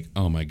look like,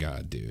 oh my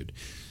God, dude.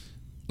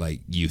 Like,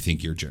 you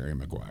think you're Jerry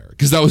Maguire.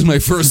 Because that was my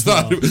first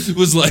thought. It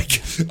was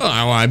like,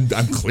 oh, I'm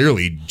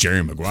clearly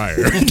Jerry Maguire.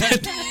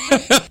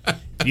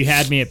 You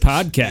had me at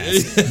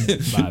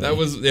podcast. Bobby.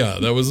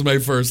 That was my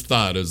first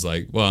thought. It was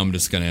like, well, I'm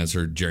just going to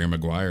answer Jerry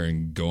Maguire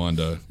and go on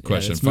to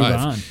question 5. Move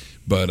on.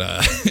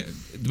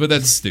 But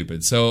that's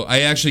stupid. So I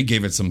actually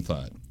gave it some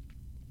thought.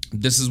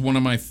 This is one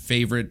of my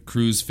favorite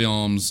Cruise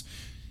films.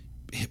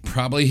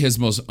 Probably his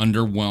most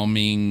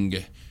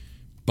underwhelming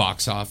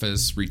box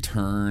office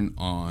return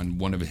on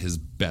one of his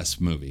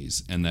best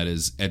movies, and that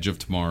is Edge of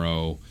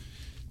Tomorrow,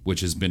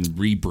 which has been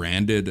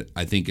rebranded,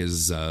 I think,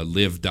 as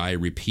Live, Die,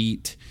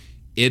 Repeat.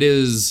 It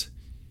is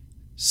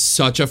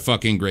such a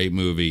fucking great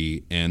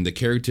movie, and the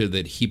character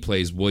that he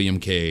plays, William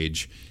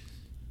Cage,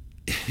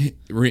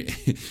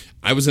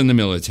 I was in the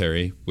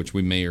military, which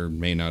we may or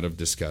may not have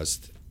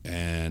discussed,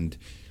 and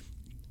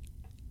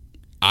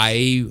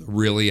I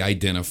really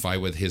identify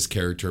with his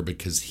character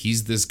because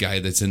he's this guy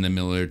that's in the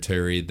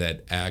military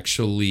that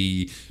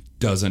actually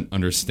doesn't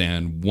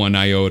understand one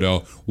iota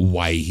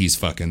why he's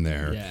fucking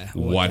there,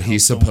 what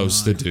he's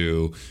supposed to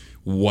do.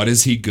 What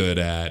is he good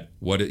at?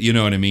 You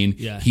know what I mean?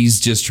 Yeah. He's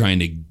just trying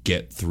to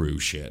get through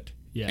shit.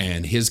 Yeah.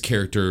 And his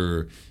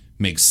character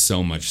makes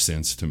so much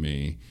sense to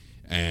me.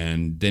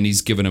 And then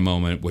he's given a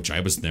moment, which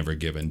I was never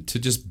given, to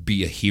just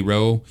be a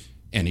hero,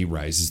 and he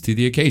rises to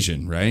the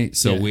occasion, right?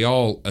 So we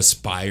all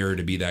aspire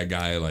to be that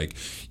guy, like,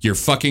 you're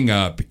fucking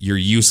up, you're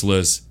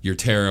useless, you're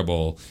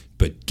terrible,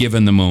 but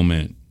given the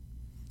moment,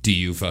 do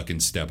you fucking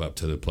step up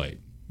to the plate?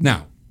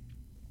 Now,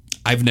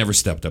 I've never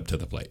stepped up to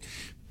the plate.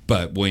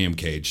 But William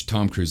Cage,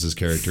 Tom Cruise's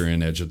character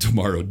in Edge of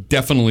Tomorrow,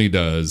 definitely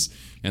does.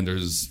 And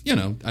there's,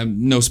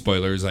 no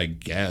spoilers, I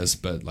guess,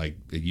 but like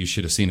you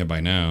should have seen it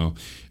by now.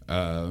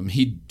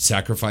 He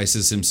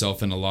sacrifices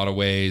himself in a lot of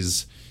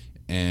ways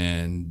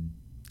and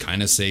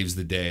kind of saves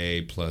the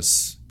day.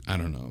 Plus, I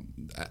don't know.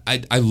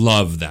 I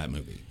love that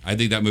movie. I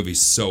think that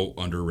movie's so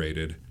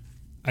underrated.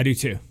 I do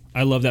too.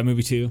 I love that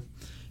movie too.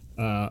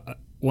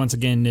 Once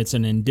again, it's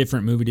an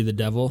indifferent movie to the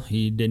devil.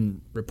 He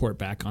didn't report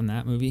back on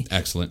that movie.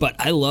 Excellent. But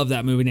I love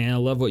that movie, and I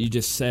love what you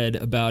just said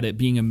about it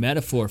being a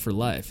metaphor for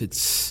life.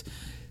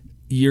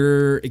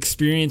 You're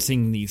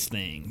experiencing these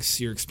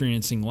things. You're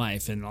experiencing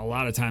life, and a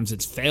lot of times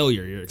it's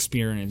failure. You're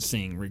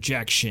experiencing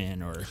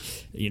rejection or,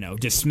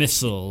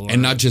 dismissal, or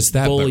and not just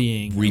that,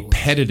 bullying, but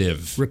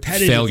repetitive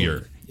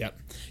failure. Yep.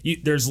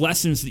 There's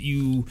lessons that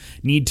you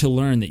need to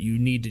learn that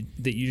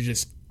you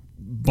just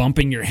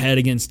bumping your head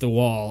against the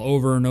wall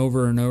over and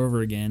over and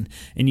over again,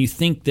 and you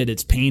think that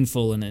it's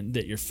painful and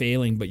that you're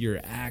failing, but you're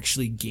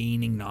actually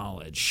gaining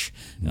knowledge.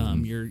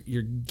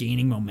 You're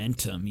gaining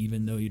momentum,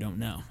 even though you don't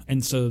know.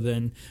 And so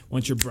then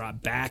once you're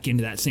brought back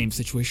into that same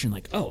situation,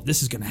 like, oh,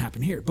 this is going to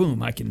happen here.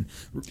 Boom, I can,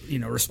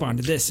 respond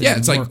to this. Yeah,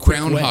 it's like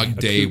Groundhog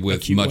Day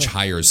with much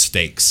higher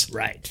stakes.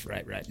 Right.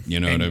 You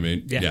know what I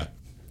mean? Yeah.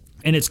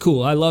 And it's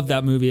cool. I love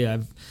that movie.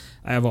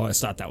 I've always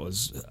thought that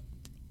was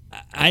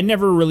I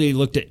never really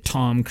looked at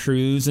Tom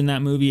Cruise in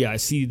that movie. I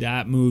see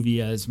that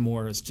movie as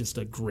more as just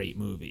a great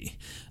movie,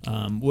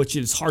 which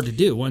is hard to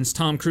do. Once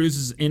Tom Cruise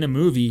is in a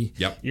movie,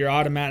 you're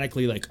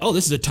automatically like, oh,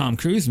 this is a Tom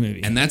Cruise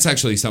movie. And that's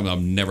actually something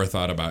I've never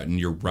thought about, and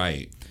you're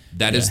right.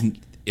 That is,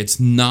 it's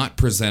not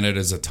presented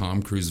as a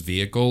Tom Cruise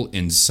vehicle.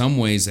 In some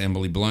ways,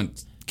 Emily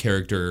Blunt's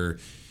character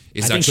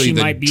is actually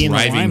the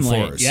driving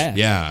force.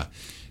 Yeah.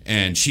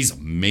 And she's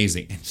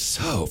amazing and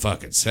so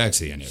fucking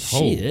sexy in it.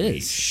 Holy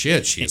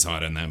shit, she's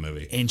hot in that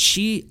movie. And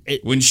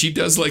when she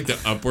does like the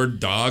upward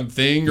dog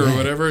thing or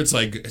whatever, it's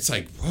like,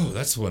 whoa,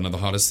 that's one of the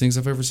hottest things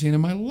I've ever seen in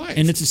my life.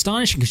 And it's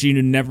astonishing because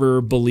you never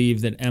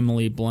believe that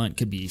Emily Blunt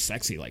could be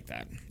sexy like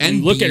that. And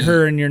you look at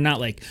her and you're not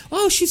like,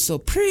 oh, she's so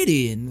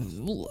pretty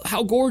and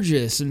how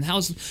gorgeous and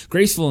how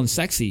graceful and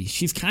sexy.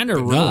 She's kind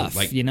of rough,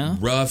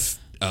 rough.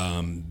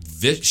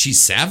 She's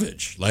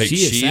savage. Like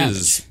she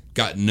is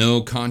got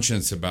no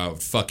conscience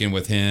about fucking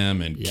with him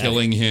and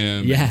killing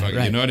him. Yeah,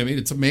 right. You know what I mean?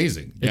 It's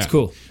amazing. It's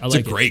cool. It's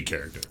a great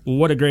character. Well,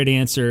 what a great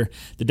answer.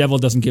 The devil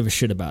doesn't give a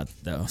shit about it,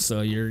 though. So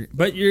you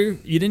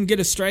didn't get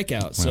a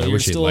strikeout. So you're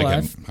still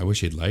alive. I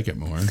wish he'd like it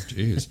more.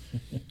 Jeez.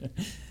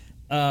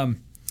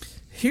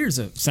 Here's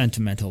a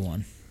sentimental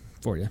one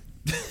for you.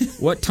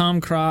 What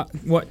Tom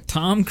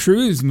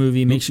Cruise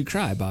movie makes you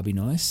cry, Bobby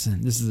Noyce?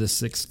 And this is the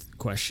sixth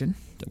question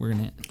that we're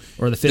gonna,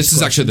 or the fifth. This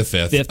is actually the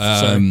fifth.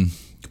 Sorry.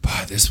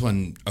 This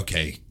one,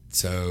 okay.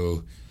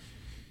 So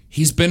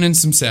he's been in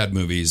some sad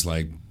movies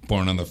like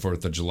Born on the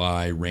 4th of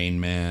July, Rain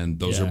Man.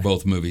 Those are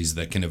both movies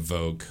that can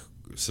evoke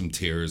some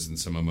tears and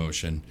some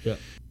emotion. Yeah.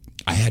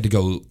 I had to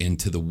go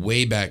into the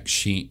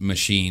Wayback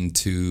Machine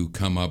to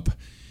come up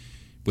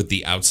with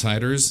The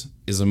Outsiders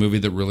is a movie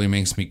that really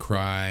makes me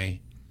cry.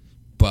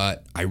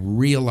 But I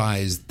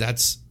realized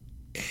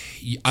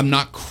I'm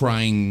not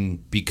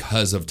crying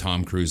because of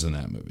Tom Cruise in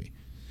that movie.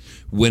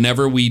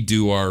 Whenever we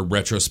do our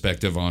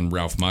retrospective on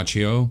Ralph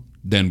Macchio,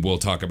 then we'll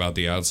talk about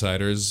The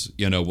Outsiders.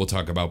 We'll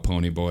talk about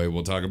Pony Boy.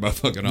 We'll talk about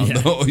fucking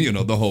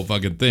the whole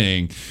fucking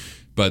thing.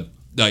 But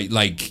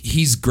like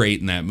he's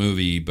great in that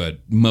movie, but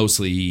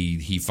mostly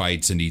he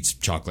fights and eats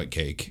chocolate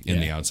cake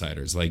in The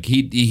Outsiders. Like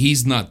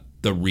he's not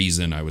the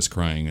reason I was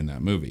crying in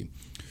that movie.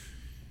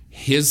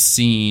 His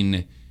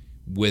scene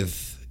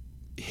with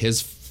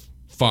his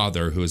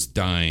father who is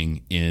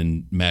dying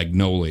in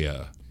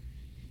Magnolia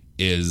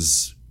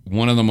is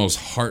one of the most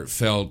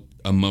heartfelt,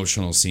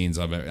 emotional scenes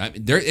I've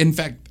ever. In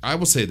fact, I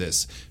will say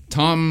this: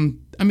 Tom.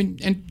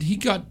 And he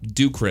got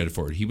due credit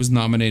for it. He was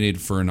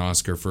nominated for an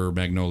Oscar for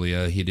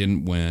Magnolia. He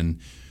didn't win,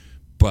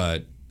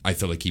 but I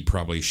feel like he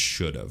probably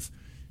should have.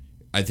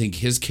 I think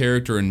his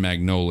character in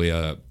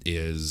Magnolia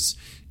is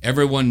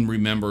everyone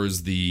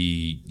remembers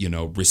the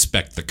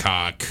respect the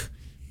cock,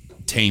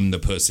 tame the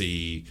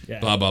pussy,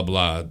 blah blah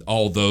blah.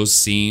 All those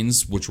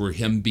scenes, which were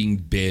him being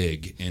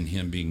big and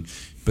him being,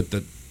 but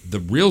the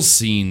real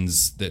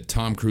scenes that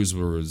Tom Cruise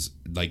was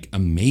like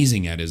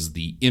amazing at is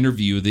the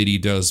interview that he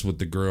does with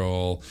the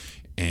girl,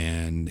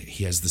 and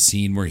he has the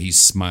scene where he's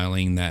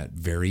smiling that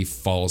very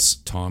false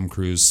Tom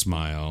Cruise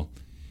smile,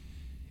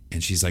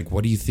 and she's like,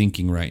 "What are you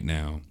thinking right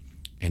now?"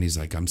 And he's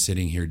like, "I'm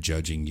sitting here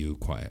judging you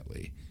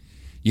quietly."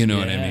 You know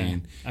what I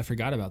mean? I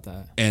forgot about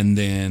that. And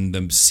then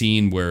the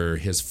scene where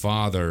his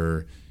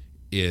father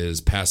is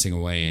passing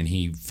away and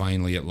he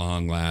finally at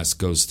long last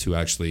goes to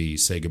actually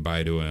say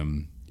goodbye to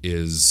him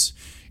is...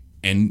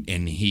 And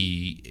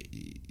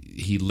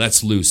he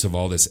lets loose of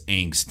all this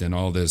angst and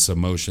all this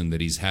emotion that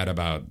he's had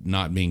about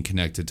not being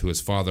connected to his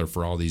father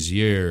for all these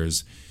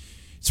years.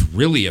 It's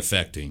really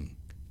affecting,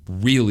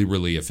 really,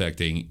 really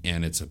affecting,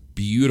 and it's a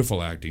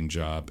beautiful acting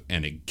job,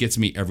 and it gets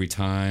me every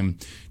time.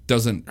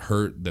 Doesn't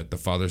hurt that the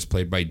father's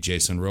played by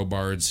Jason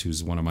Robards,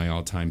 who's one of my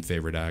all-time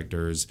favorite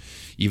actors.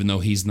 Even though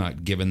he's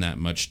not given that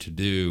much to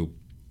do,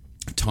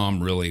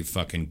 Tom really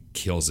fucking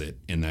kills it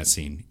in that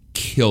scene.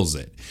 Kills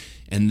it.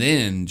 And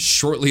then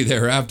shortly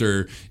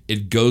thereafter,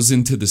 it goes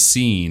into the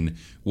scene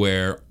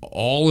where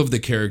all of the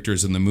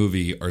characters in the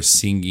movie are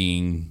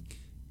singing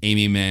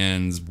Amy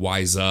Mann's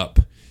Wise Up.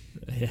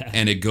 Yeah.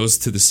 And it goes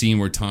to the scene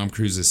where Tom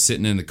Cruise is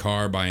sitting in the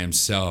car by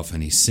himself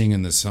and he's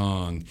singing the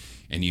song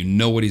and you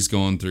know what he's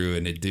going through.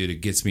 And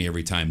it gets me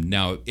every time.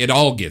 Now, it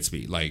all gets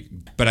me.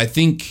 But I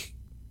think,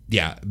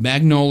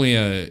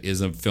 Magnolia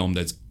is a film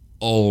that's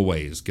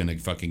always gonna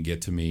fucking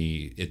get to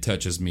me. It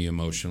touches me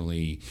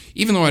emotionally,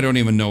 even though I don't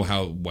even know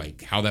how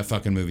that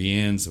fucking movie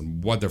ends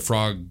and what the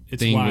frog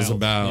thing was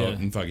about.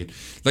 And fucking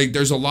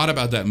there's a lot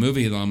about that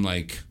movie that I'm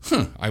like,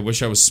 I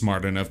wish I was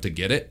smart enough to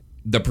get it.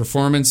 The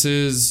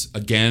performances,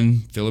 again,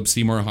 Philip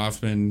Seymour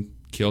Hoffman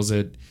kills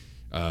it.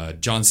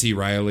 John C.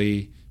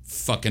 Reilly,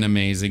 fucking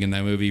amazing in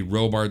that movie.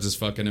 Robards is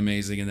fucking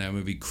amazing in that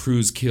movie.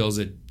 Cruise kills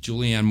it.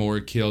 Julianne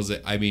Moore kills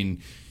it. I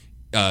mean,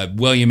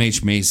 William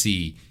H.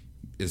 Macy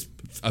is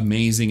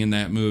amazing in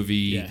that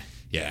movie.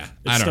 Yeah.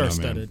 I don't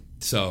know, man.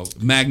 So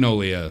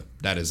Magnolia,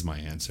 that is my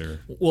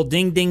answer. Well,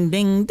 ding, ding,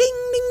 ding, ding,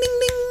 ding, ding,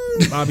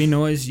 ding. Bobby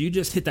Noyce, you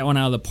just hit that one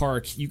out of the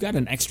park. You got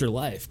an extra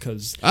life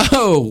because...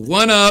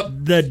 one up.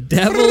 The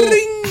devil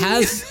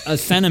has a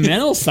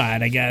sentimental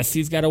side, I guess.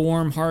 He's got a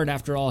warm heart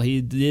after all.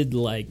 He did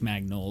like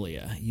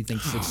Magnolia. He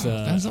thinks it's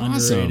an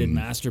underrated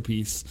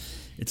masterpiece.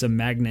 It's a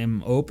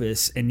magnum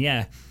opus. And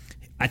yeah,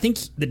 I think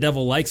the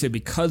devil likes it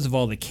because of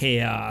all the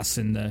chaos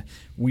and the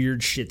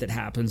weird shit that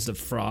happens, the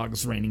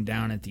frogs raining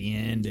down at the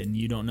end, and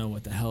you don't know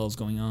what the hell is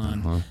going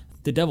on.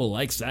 The devil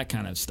likes that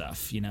kind of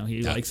stuff. You know,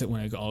 he likes it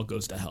when it all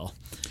goes to hell.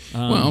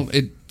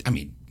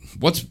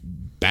 What's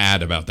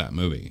bad about that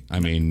movie? I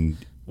mean,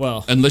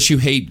 well, unless you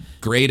hate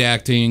great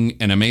acting,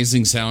 an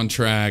amazing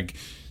soundtrack,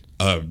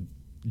 a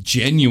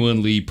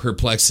genuinely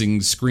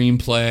perplexing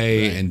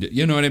screenplay, and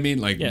you know what I mean?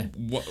 Like,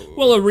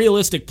 well, a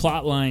realistic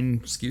plot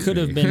line could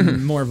have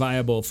been more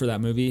viable for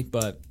that movie,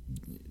 but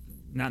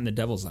not in the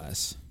devil's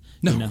eyes.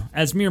 No. You know?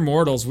 As mere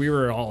mortals, we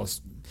were all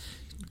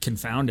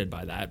confounded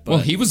by that. But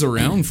well, he was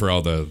around for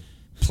all the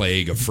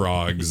plague of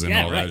frogs and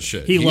all that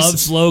shit. He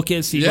loves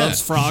locusts. He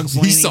loves frogs.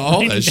 He saw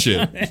all that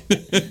shit.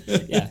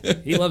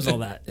 He loves all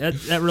that.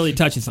 That really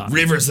touches on him.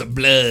 Rivers of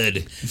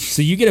blood.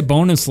 So you get a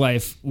bonus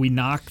life. We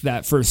knock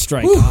that first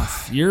strike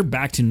off. You're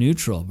back to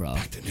neutral, bro.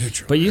 Back to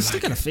neutral. But you still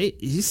got to face.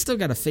 You still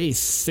got to face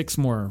 6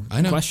 more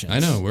questions. I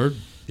know.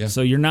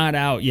 So you're not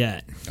out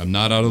yet. I'm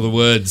not out of the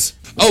woods.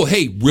 Oh,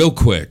 hey, real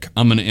quick.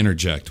 I'm going to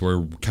interject.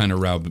 We're kind of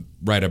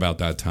right about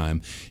that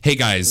time. Hey,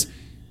 guys.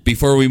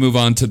 Before we move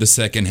on to the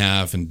second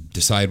half and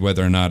decide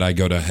whether or not I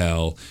go to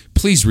hell,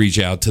 please reach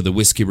out to the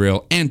Whiskey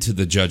Reel and to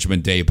the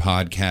Judgment Day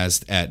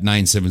podcast at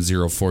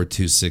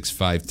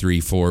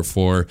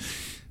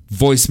 970-426-5344.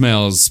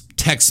 Voicemails,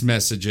 text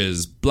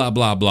messages, blah,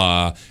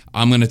 blah.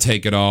 I'm going to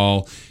take it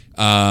all.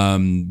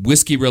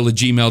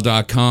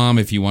 Whiskeyreel@gmail.com.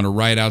 If you want to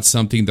write out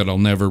something that I'll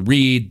never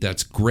read,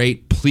 that's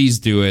great. Please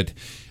do it.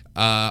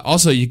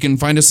 Also, you can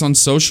find us on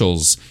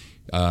socials.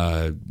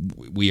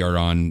 We are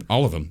on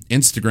all of them,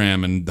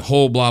 Instagram and the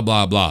whole blah,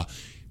 blah, blah.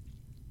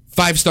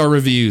 5-star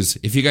reviews.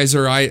 If you guys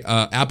are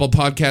Apple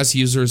Podcast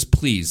users,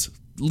 please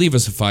leave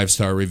us a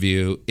 5-star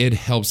review. It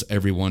helps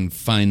everyone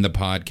find the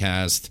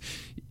podcast.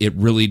 It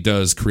really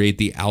does create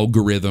the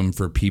algorithm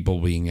for people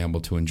being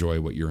able to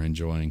enjoy what you're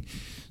enjoying.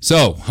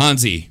 So,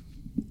 Hansi.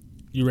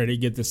 You ready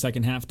to get the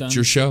second half done? It's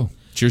your show.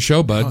 It's your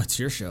show, bud. Oh, it's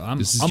your show. I'm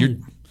just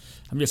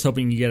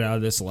hoping you get out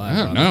of this alive.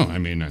 I don't know. I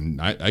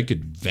mean, I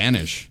could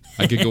vanish.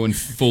 I could go in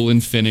full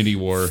Infinity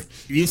War.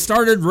 You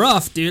started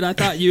rough, dude. I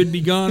thought you'd be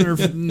gone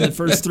in the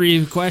first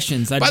 3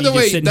 questions. I'd By be the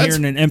way, just sitting here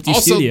in an empty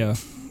studio.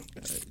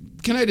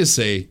 Can I just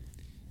say,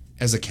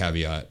 as a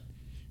caveat,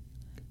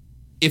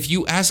 if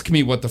you ask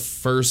me what the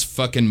first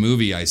fucking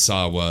movie I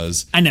saw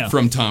was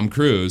from Tom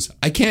Cruise,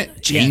 I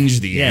can't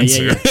change the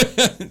answer. Yeah.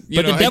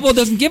 But the devil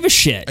doesn't give a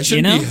shit. I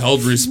shouldn't be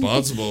held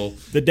responsible.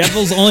 The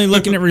devil's only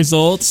looking at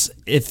results.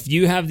 If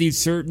you have these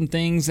certain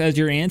things as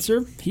your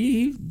answer,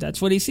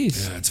 that's what he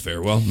sees. Yeah, that's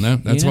fair. Well, no,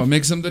 that's what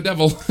makes him the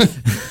devil.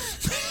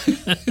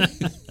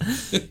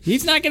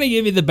 He's not going to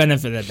give you the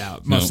benefit of the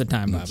doubt most of the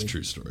time, Bobby. That's a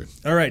true story.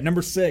 All right,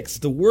 number 6,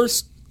 the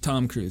worst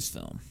Tom Cruise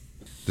film.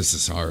 This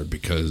is hard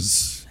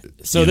because...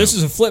 So this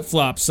is a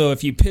flip-flop. So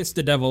if you piss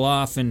the devil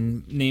off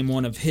and name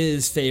one of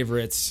his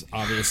favorites,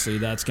 obviously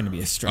that's going to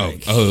be a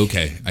strike. Oh,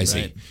 okay. I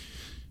see.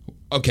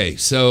 Okay,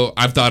 so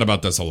I've thought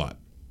about this a lot,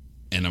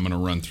 and I'm going to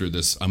run through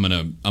this. I'm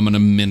going to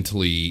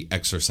mentally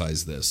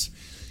exercise this.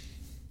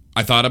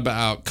 I thought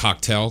about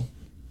Cocktail.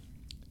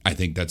 I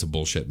think that's a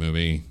bullshit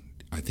movie.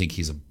 I think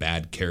he's a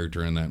bad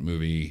character in that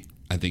movie.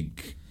 I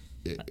think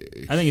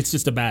it's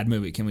just a bad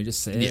movie. Can we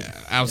just say it? Yeah.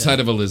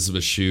 Outside of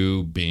Elizabeth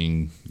Shue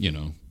being,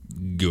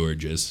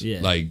 gorgeous.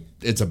 Yeah. Like,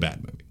 it's a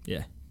bad movie.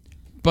 Yeah.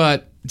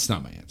 But it's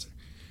not my answer.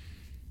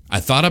 I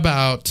thought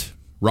about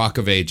Rock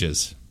of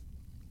Ages.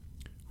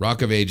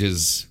 Rock of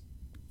Ages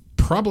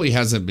probably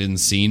hasn't been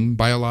seen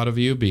by a lot of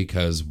you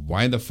because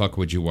why the fuck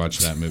would you watch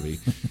that movie?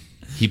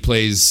 He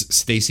plays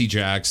Stacey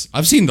Jacks.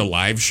 I've seen the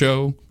live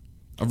show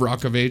of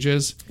Rock of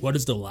Ages. What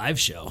is the live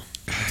show?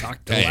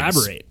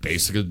 Elaborate. It's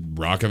basically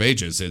Rock of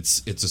Ages.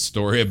 It's a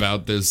story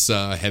about this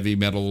heavy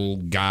metal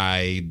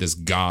guy, this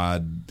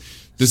god,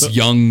 this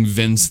young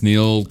Vince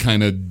Neil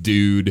kind of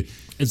dude.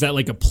 Is that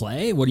like a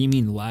play? What do you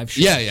mean live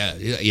show? Yeah.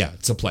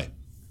 It's a play.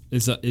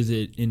 Is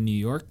it in New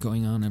York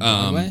going on at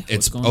Broadway?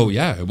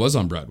 Yeah, it was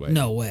on Broadway.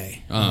 No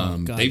way.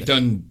 God, they've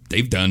done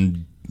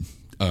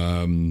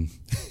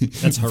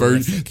that's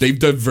horrific. They've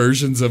done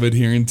versions of it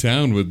here in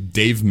town with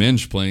Dave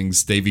Minch playing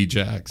Stacey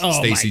Jacks.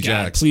 Stacey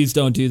Jacks. Please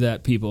don't do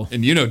that, people.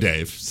 And you know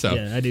Dave, so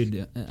yeah, I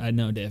do. I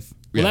know Dave.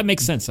 Well, that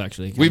makes sense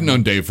actually. We've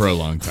known Dave for a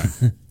long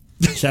time.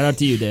 Shout out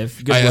to you,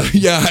 Dave. Good work.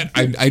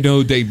 I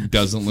know Dave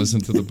doesn't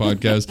listen to the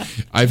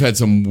podcast. I've had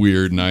some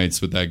weird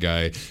nights with that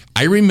guy.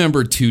 I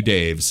remember 2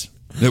 Daves.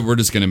 That we're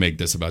just going to make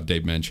this about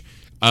Dave Minch.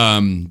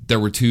 There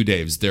were 2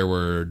 Daves. There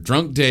were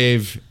Drunk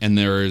Dave and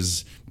there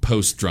is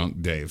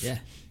Post-Drunk Dave. Yeah.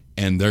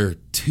 And they're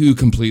 2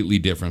 completely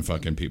different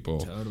fucking people.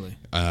 Totally.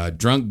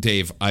 Drunk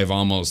Dave, I've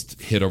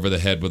almost hit over the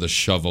head with a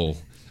shovel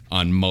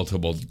on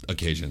multiple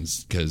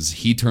occasions because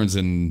he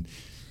turned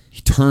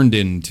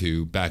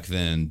into back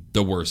then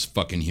the worst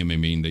fucking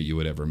human being that you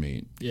would ever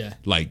meet. Yeah.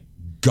 Like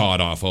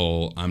god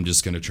awful. I'm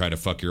just going to try to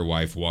fuck your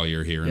wife while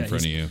you're here in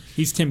front of you.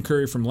 He's Tim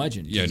Curry from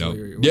Legend. Yeah, no.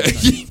 Yeah,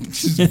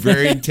 he's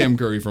very Tim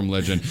Curry from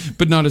Legend,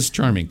 but not as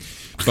charming.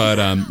 But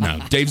no,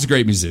 Dave's a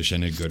great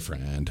musician, a good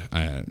friend,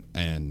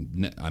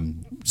 and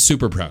I'm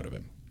super proud of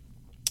him.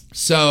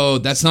 So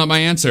that's not my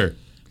answer.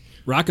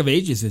 Rock of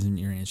Ages isn't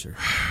your answer.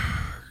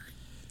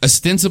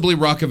 Ostensibly,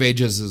 Rock of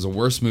Ages is a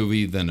worse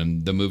movie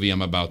than the movie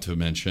I'm about to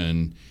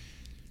mention.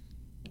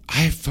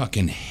 I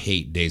fucking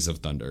hate Days of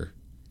Thunder.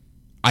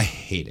 I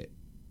hate it.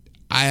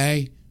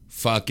 I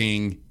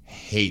fucking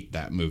hate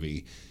that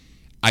movie.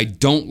 I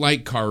don't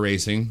like car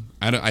racing.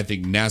 I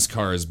think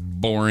NASCAR is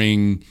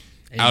boring,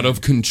 out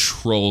of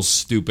control,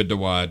 stupid to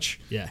watch.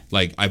 Yeah.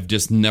 Like, I've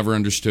just never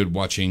understood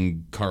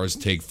watching cars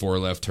take 4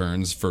 left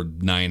turns for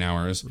 9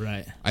 hours.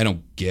 Right. I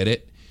don't get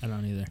it. I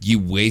don't either. You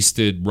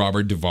wasted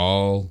Robert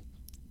Duvall,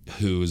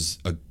 who's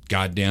a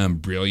goddamn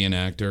brilliant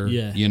actor.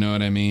 Yeah. You know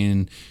what I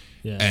mean?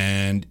 Yeah.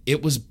 And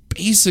it was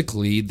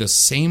basically the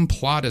same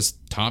plot as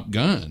Top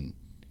Gun.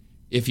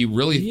 If you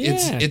really,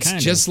 it's kind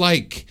just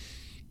like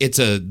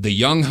the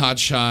young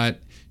hotshot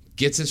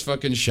gets his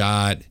fucking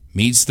shot,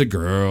 meets the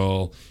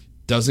girl,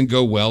 doesn't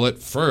go well at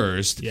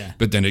first,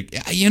 but then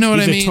you know what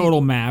I mean? He's a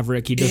total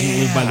maverick. He doesn't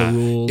live by the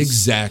rules.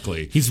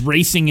 Exactly. He's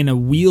racing in a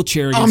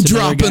wheelchair. I'm against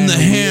another dropping guy the in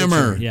a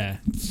hammer. wheelchair.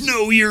 Yeah.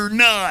 No, you're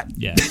not.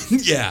 Yeah.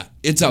 Yeah.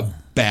 It's a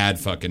bad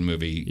fucking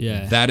movie.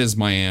 Yeah. That is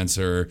my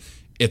answer.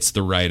 It's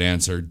the right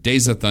answer.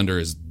 Days of Thunder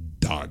is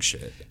dog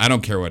shit. I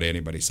don't care what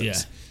anybody says.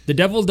 Yeah. The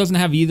Devil doesn't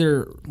have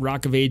either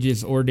Rock of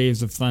Ages or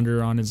Days of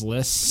Thunder on his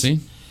list. See?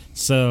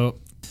 So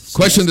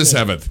Question the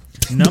 7th.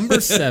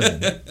 Number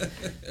 7.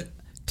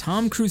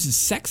 Tom Cruise's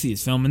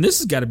sexiest film, and this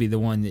has got to be the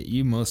one that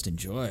you most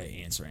enjoy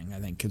answering, I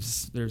think,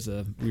 because there's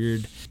a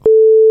weird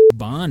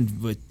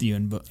bond with you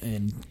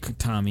and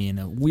Tommy in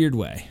a weird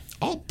way.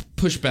 I'll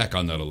push back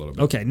on that a little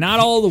bit. Okay, not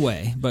all the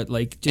way, but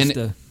like just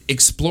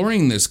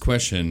exploring this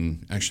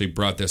question actually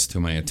brought this to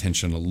my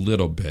attention a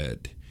little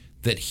bit,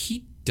 that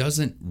he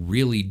doesn't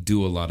really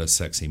do a lot of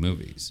sexy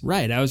movies.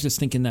 Right, I was just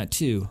thinking that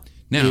too.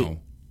 Now,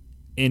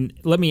 and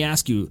let me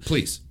ask you,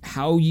 please,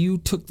 how you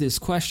took this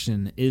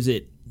question. Is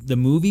it the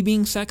movie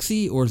being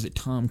sexy, or is it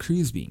Tom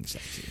Cruise being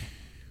sexy?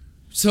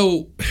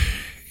 So,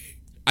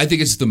 I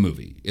think it's the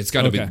movie. It's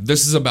got to be.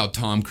 This is about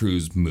Tom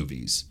Cruise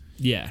movies.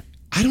 Yeah.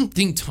 I don't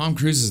think Tom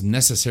Cruise is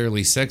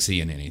necessarily sexy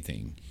in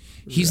anything.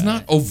 He's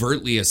not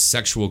overtly a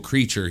sexual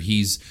creature.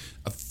 He's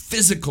a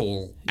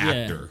physical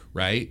actor,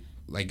 right?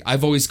 Like,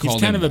 I've always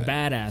called him. He's kind of a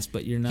badass,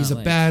 but you're not. He's a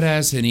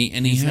badass, and he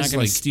he's has not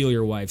going like to steal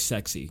your wife,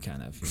 sexy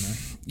kind of. You know?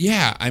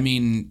 Yeah, I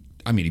mean,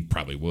 he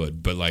probably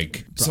would, but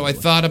like, so I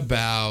thought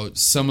about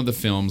some of the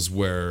films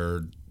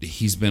where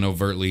he's been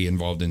overtly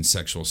involved in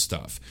sexual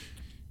stuff.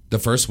 The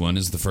first one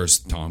is the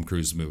first Tom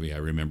Cruise movie I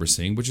remember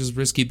seeing, which is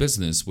Risky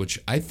Business, which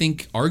I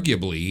think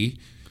arguably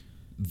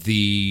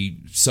the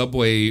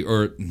subway,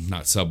 or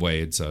not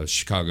subway, it's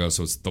Chicago,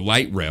 so it's the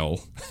light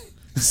rail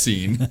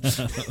scene.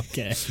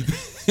 Okay.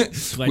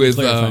 With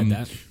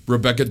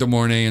Rebecca De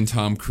Mornay and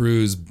Tom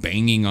Cruise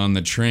banging on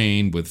the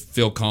train with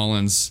Phil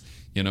Collins,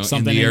 you know,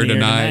 Something in the air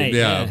tonight,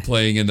 yeah,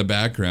 playing in the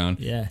background.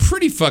 Yeah.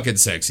 Pretty fucking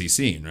sexy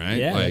scene, right?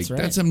 Yeah, like, that's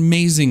right. That's an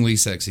amazingly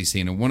sexy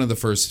scene. And one of the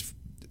first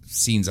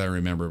scenes I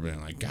remember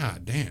being like,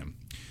 God damn.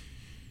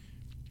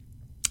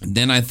 And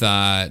then I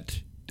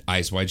thought,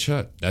 Eyes Wide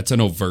Shut. That's an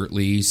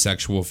overtly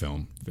sexual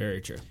film. Very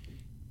true.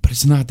 But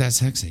it's not that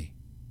sexy,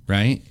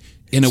 right?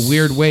 In a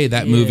weird way,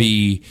 that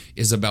movie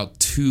is about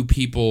two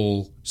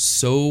people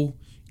so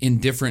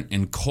indifferent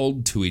and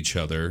cold to each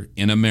other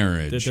in a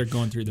marriage that they're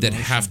going through the that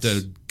motions. have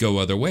to go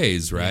other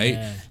ways, right?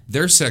 Yeah.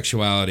 Their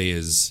sexuality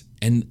is,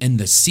 and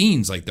the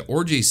scenes, like the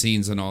orgy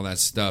scenes and all that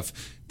stuff,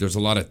 there's a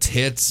lot of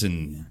tits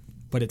and...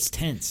 But it's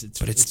tense. It's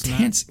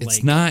tense. Not it's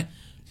like not...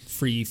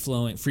 free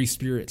flowing, free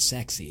spirit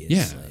sexy.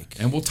 It's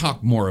and we'll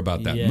talk more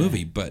about that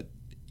movie, but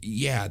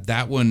yeah,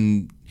 that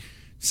one...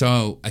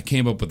 So I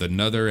came up with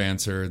another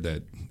answer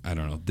that, I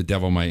don't know, the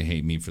devil might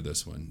hate me for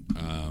this one.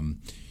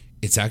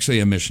 It's actually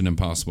a Mission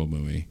Impossible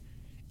movie,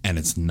 and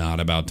it's not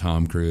about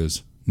Tom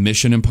Cruise.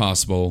 Mission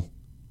Impossible,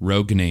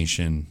 Rogue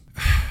Nation,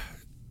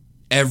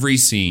 every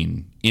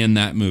scene in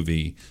that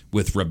movie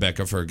with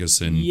Rebecca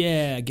Ferguson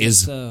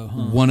is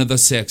one of the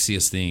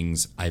sexiest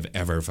things I've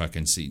ever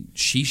fucking seen.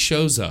 She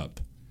shows up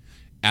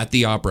at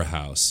the Opera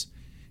House.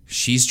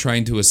 She's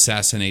trying to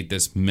assassinate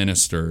this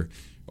minister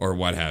or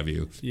what have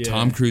you. Yeah.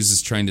 Tom Cruise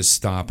is trying to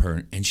stop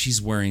her, and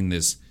she's wearing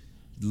this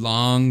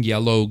long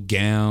yellow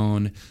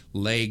gown,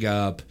 leg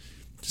up,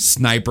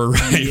 sniper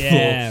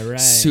rifle,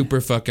 super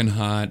fucking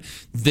hot.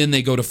 Then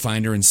they go to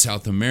find her in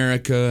South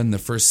America, and the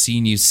first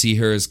scene you see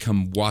her is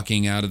come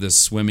walking out of this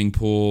swimming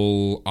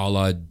pool a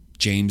la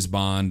James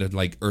Bond,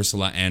 like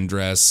Ursula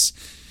Andress,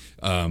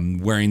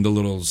 wearing the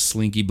little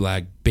slinky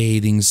black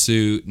bathing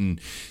suit.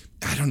 And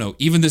I don't know,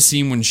 even the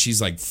scene when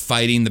she's like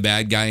fighting the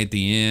bad guy at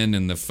the end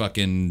and the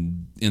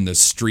fucking in the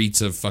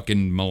streets of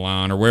fucking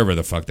Milan or wherever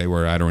the fuck they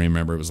were. I don't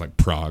remember. It was like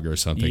Prague or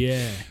something.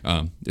 Yeah.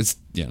 It's,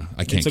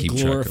 I can't keep track.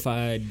 It's a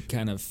glorified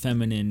kind of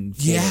feminine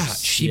force. Yeah.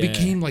 She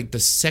became like the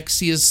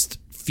sexiest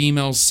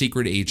female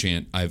secret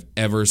agent I've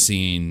ever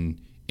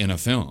seen in a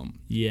film.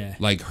 Yeah.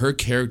 Like her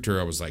character,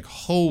 I was like,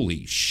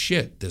 holy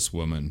shit, this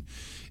woman.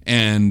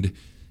 And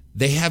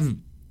they have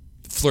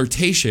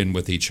flirtation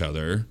with each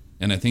other.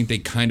 And I think they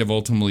kind of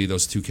ultimately,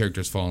 those two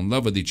characters fall in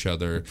love with each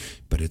other.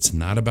 But it's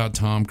not about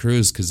Tom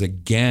Cruise because,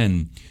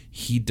 again,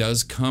 he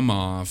does come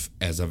off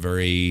as a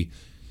very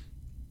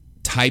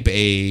type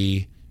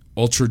A,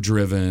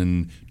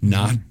 ultra-driven,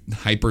 not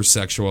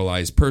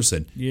hypersexualized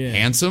person. Yeah.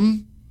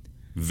 Handsome,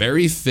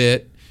 very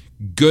fit,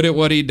 good at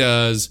what he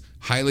does,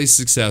 highly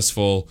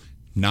successful,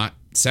 not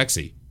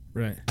sexy.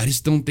 Right. I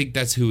just don't think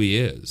that's who he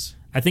is.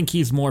 I think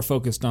he's more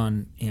focused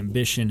on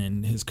ambition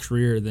and his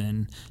career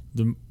than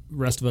the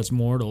rest of us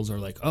mortals are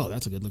like, oh,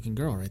 that's a good-looking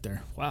girl right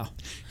there. Wow.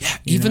 Yeah,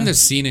 even the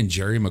scene in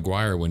Jerry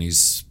Maguire when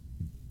he's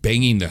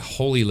banging the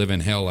holy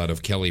living hell out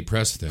of Kelly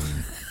Preston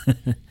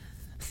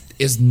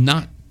is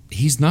not,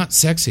 he's not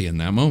sexy in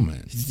that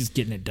moment. He's just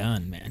getting it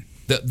done, man.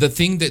 The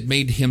thing that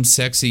made him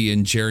sexy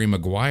in Jerry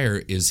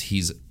Maguire is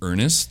he's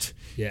earnest.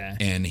 Yeah.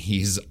 And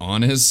he's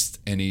honest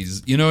and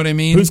he's, you know what I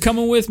mean? Who's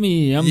coming with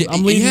me? I'm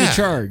leading the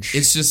charge.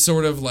 It's just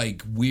sort of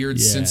like weird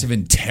sense of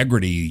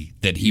integrity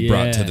that he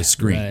brought to the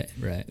screen.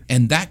 Right.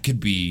 And that could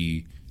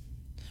be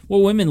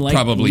women like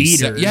probably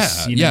leaders.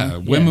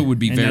 Women would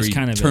be and very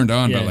kind of turned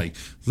on by like,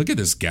 look at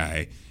this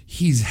guy.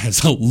 He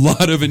has a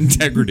lot of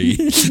integrity.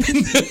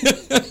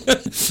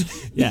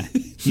 Yeah,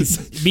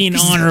 he's being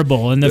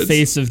honorable in the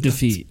face of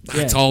defeat.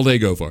 That's all they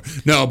go for.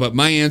 No, but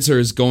my answer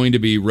is going to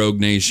be Rogue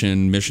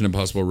Nation, Mission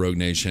Impossible Rogue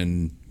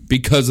Nation,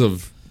 because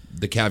of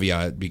the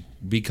caveat,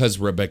 because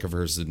Rebecca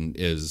Ferguson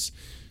is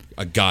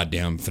a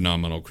goddamn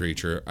phenomenal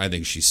creature. I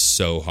think she's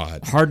so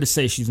hot. Hard to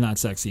say she's not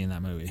sexy in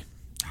that movie.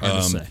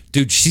 Hard to say.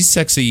 Dude, she's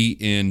sexy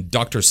in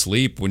Dr.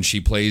 Sleep when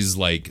she plays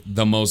like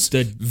the most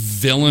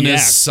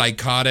villainous,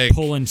 psychotic,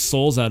 pulling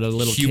souls out of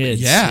little kids.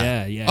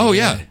 Yeah. Oh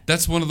yeah,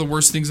 that's one of the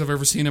worst things I've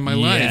ever seen in my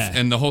life.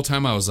 And the whole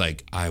time I was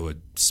like, I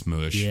would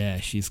smoosh. Yeah,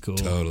 she's cool.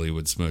 Totally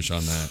would smoosh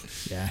on that.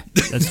 Yeah,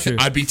 that's true.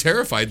 I'd be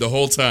terrified the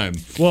whole time.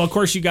 Well, of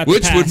course you got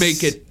which the would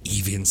make it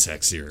even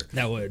sexier.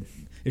 That would.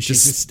 If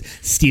she's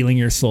just stealing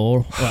your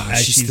soul. Well,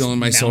 she's stealing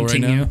my soul right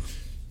now.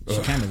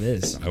 She kind of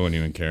is. I wouldn't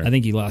even care. I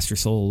think you lost your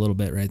soul a little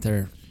bit right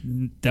there.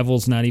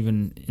 Devil's not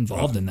even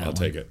involved in that. I'll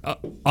take it.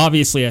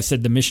 Obviously, I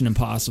said the Mission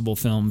Impossible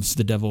films,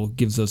 the devil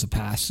gives those a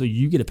pass, so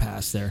you get a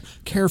pass there.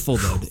 Careful,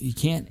 though. You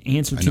can't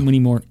answer too many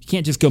more. You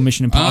can't just go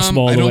Mission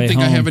Impossible all the way home. I don't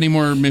think I have any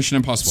more Mission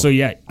Impossible. So,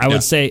 yeah, I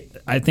would say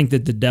I think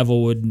that the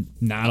devil would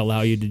not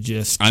allow you to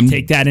just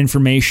take that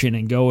information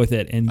and go with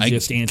it and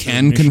just answer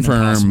Mission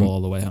Impossible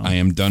all the way home. I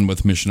am done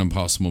with Mission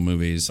Impossible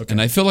movies,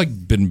 and I feel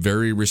like been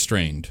very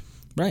restrained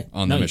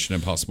on the Mission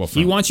Impossible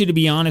film. He wants you to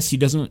be honest. He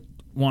doesn't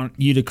want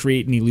you to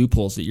create any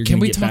loopholes that you're going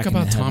to get back into. Can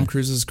we talk about Tom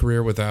Cruise's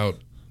career without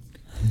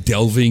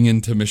delving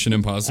into Mission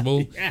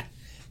Impossible? Yeah,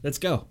 let's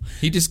go.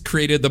 He just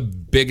created the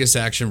biggest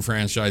action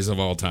franchise of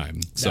all time.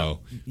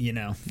 So,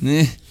 yeah.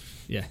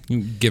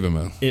 Give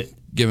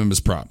him his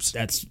props.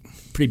 That's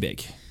pretty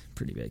big.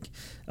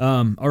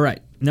 All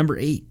right, number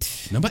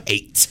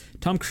 8.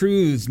 Tom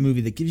Cruise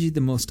movie that gives you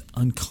the most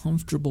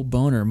uncomfortable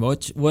boner.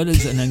 What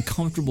is an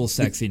uncomfortable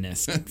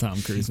sexiness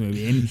Tom Cruise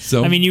movie? And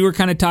so, I mean, you were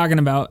kind of talking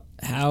about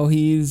how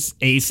he's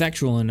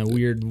asexual in a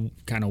weird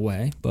kind of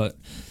way, but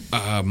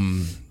I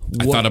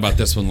thought about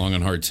this one long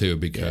and hard too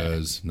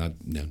because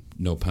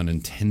no pun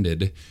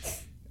intended.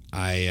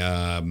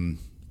 I'm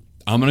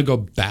gonna go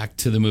back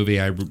to the movie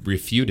I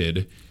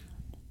refuted,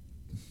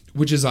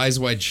 which is Eyes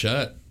Wide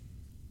Shut.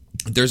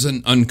 There's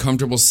an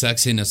uncomfortable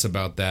sexiness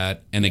about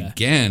that, and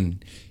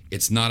again,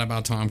 it's not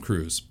about Tom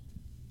Cruise.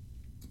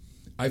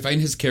 I find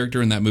his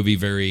character in that movie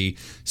very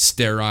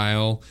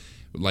sterile.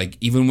 Like,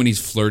 even when he's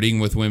flirting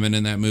with women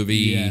in that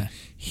movie,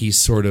 he's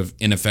sort of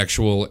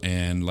ineffectual.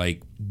 And,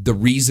 like, the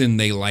reason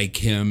they like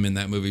him in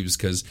that movie is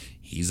because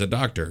he's a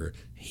doctor.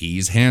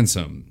 He's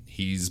handsome.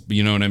 He's,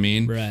 you know what I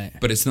mean? Right.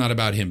 But it's not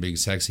about him being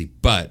sexy.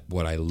 But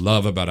what I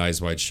love about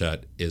Eyes Wide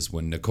Shut is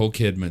when Nicole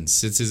Kidman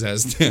sits his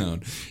ass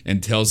down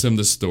and tells him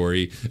the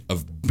story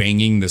of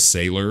banging the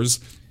sailors.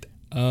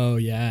 Oh,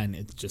 yeah, and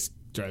it just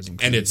drives him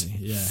crazy. And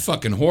it's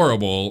fucking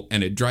horrible,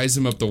 and it drives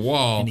him up the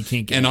wall. And he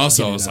can't get And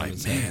also, get I was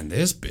like, man,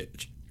 this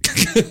bitch.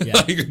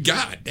 Like,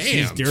 God damn.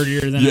 She's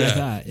dirtier than I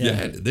thought.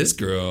 Yeah, this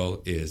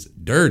girl is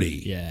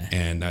dirty. Yeah.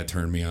 And that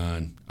turned me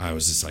on. I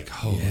was just like,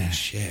 holy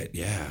shit,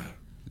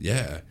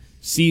 yeah.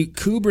 See,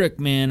 Kubrick,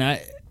 man,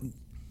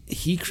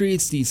 he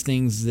creates these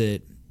things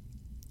that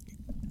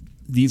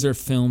these are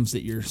films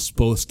that you're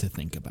supposed to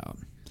think about.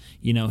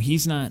 You know,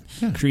 he's not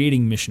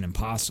creating Mission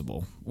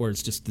Impossible, where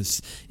it's just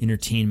this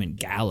entertainment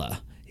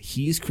gala.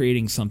 He's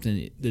creating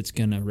something that's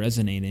going to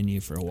resonate in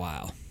you for a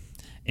while.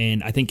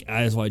 And I think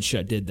Eyes Wide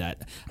Shut did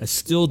that. I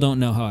still don't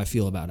know how I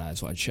feel about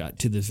Eyes Wide Shut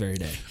to this very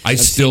day. I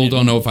still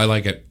don't know if I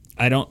like it.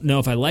 I don't know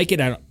if I like it.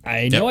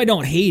 I know I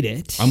don't hate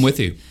it. I'm with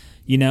you.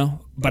 You know,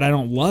 but I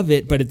don't love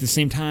it. But at the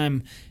same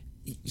time,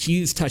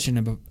 he's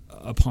touching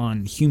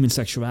upon human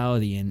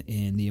sexuality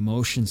and the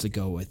emotions that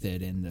go with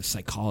it and the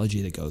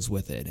psychology that goes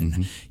with it.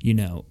 And, you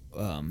know,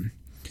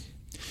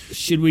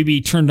 should we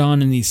be turned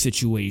on in these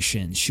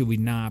situations? Should we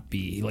not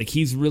be? Like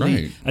he's really,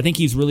 Right. I think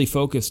he's really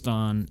focused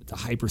on the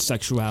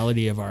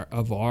hypersexuality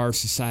of our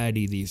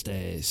society these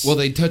days. Well,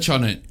 they touch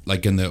on it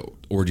like in the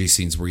orgy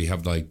scenes where you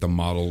have like the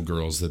model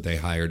girls that they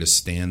hire to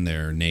stand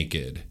there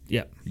naked.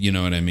 Yep. You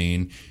know what I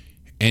mean?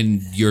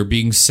 And you're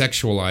being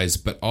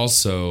sexualized, but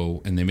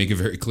also, and they make it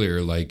very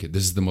clear, like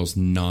this is the most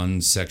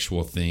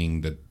non-sexual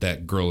thing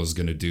that girl is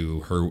going to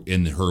do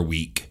in her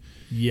week.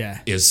 Yeah.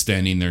 Is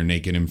standing there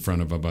naked in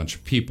front of a bunch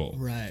of people.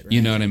 Right. You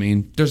know what I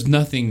mean? There's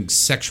nothing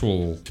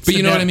sexual. But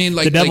you know what I mean?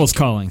 Like the devil's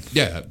calling.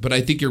 Yeah, but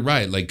I think you're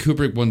right. Like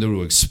Kubrick wanted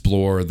to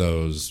explore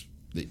those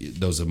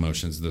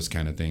emotions, those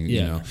kind of things.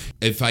 Yeah. You know,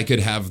 if I could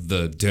have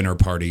the dinner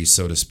party,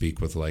 so to speak,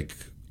 with like,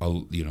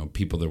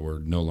 people that were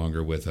no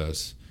longer with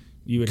us,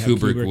 You would have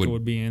Kubrick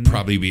would be in there.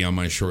 probably be on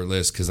my short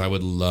list because I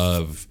would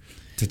love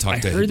to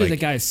talk to him. I heard that the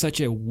guy is such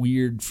a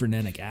weird,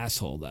 frenetic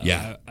asshole, though.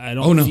 Yeah. I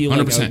don't feel like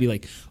 100%. I would be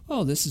like,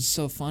 oh, this is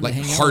so fun like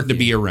to hang out hard with to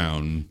be you.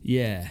 around.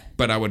 Yeah.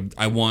 But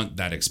I want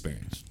that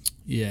experience.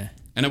 Yeah.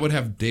 And I would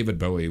have David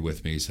Bowie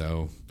with me,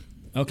 so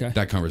Okay.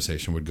 that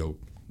conversation would go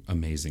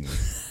amazingly.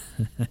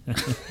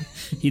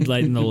 He'd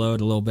lighten the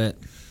load a little bit.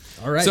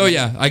 All right. So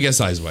yeah, I guess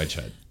Eyes Wide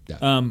Shut.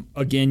 Yeah.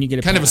 Again, you get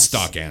a Kind of a pass.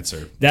 stock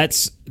answer.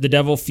 That's the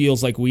devil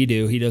feels like we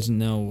do. He doesn't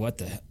know what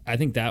the. I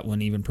think that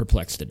one even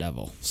perplexed the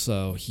devil,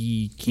 so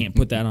he can't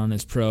put that on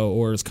his pro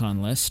or his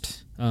con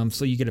list.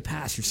 So you get a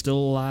pass. You're still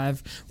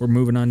alive. We're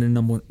moving on to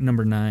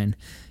number 9,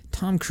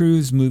 Tom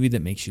Cruise movie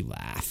that makes you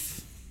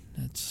laugh.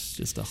 That's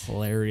just a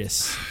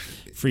hilarious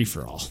free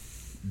for all.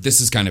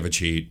 This is kind of a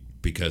cheat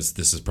because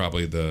this is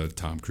probably the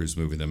Tom Cruise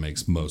movie that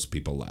makes most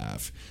people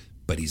laugh,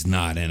 but he's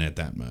not in it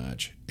that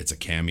much. It's a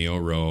cameo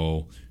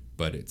role,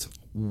 but it's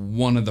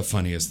one of the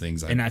funniest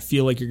things. And I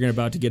feel like you're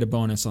about to get a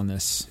bonus on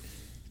this.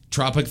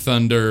 Tropic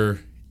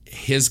Thunder,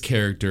 his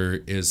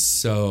character is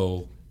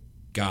so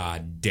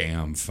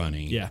goddamn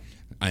funny. Yeah.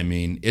 I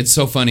mean, it's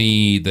so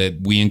funny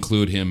that we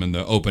include him in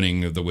the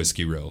opening of the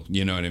Whiskey Row.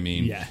 You know what I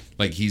mean? Yeah.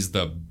 Like he's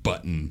the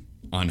button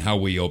on how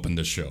we open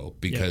the show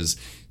because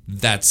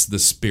that's the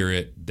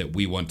spirit that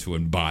we want to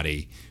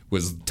embody.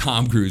 Was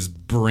Tom Cruise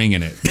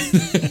bringing it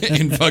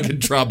in fucking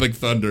Tropic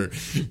Thunder.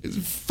 It's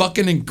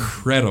fucking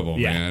incredible,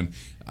 Yeah. man.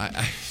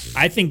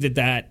 I think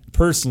that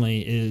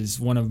personally is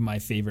one of my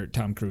favorite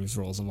Tom Cruise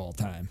roles of all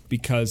time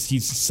because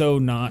he's so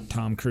not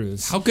Tom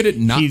Cruise. How could it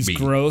not He's be?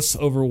 gross,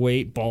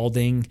 overweight,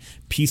 balding,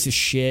 piece of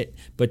shit,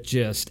 but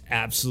just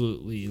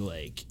absolutely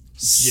like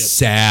just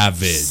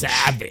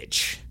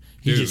savage.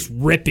 He's Dude. just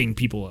ripping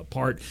people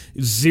apart.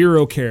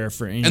 Zero care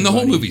for anybody. And the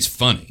whole movie's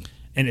funny.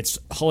 and it's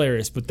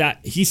hilarious. But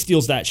that he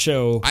steals that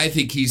show. I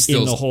think he in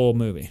steals the whole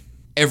movie,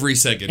 every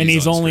second. and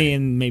he's on only screen.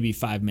 in maybe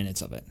 5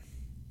 minutes of it.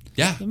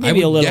 Yeah,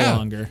 Maybe a little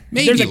longer.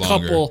 Maybe there's a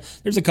longer. couple.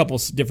 There's a couple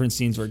different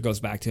scenes where it goes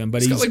back to him,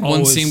 but He's he's got like always,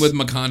 one scene with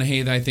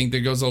McConaughey that I think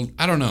that goes.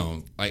 I don't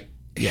know. Like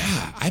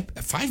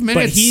 5 minutes.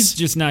 But he's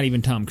just not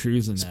even Tom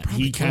Cruise in that.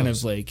 probably He kind close.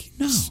 of like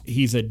No.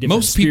 he's a different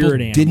most people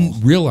spirit animal.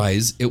 didn't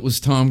realize it was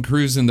Tom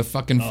Cruise in the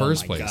fucking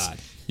first my place. God.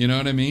 You know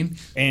what I mean?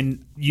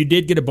 And you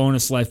did get a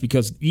bonus life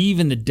because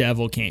even the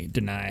devil can't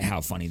deny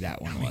how funny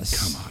that one was.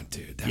 Come on,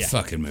 dude. That Yeah.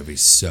 fucking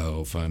movie's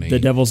so funny. The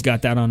devil's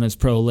got that on his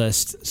pro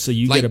list, so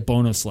you Like- get a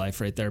bonus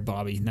life right there,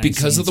 Bobby. Nice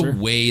because of the answer.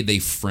 way they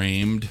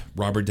framed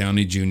Robert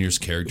Downey Jr.'s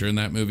character in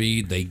that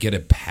movie, they get a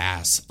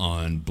pass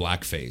on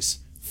blackface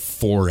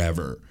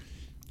forever.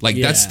 Like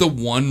that's Yeah. the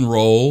one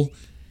role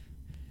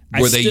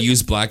where they still-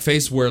 use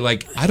blackface where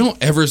like I don't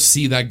ever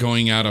see that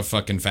going out of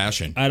fucking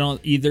fashion. I don't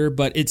either,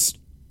 but it's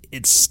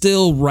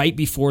still right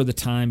before the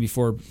time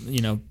before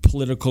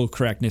political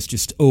correctness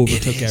just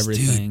overtook It is,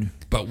 everything. dude.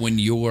 But when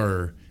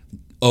you're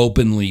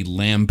openly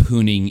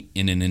lampooning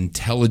in an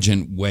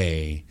intelligent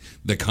way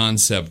the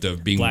concept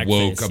of being Blackface,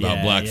 woke about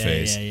yeah,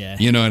 blackface, yeah.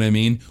 you know what I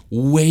mean?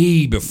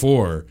 Way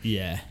before.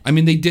 Yeah. I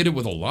mean, they did it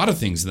with a lot of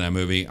things in that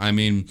movie. I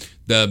mean,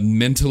 the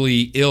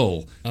mentally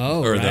ill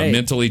or the right.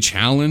 mentally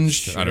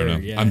challenged. I don't know.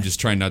 Sure, yeah. I'm just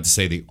trying not to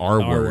say the R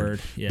word.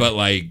 word, yeah. But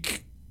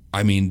like,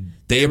 I mean,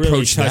 they Really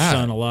approached touched that.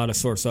 on a lot of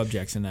sore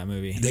subjects in that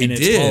movie. They and it's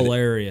did.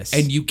 hilarious.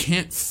 And you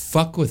can't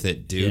fuck with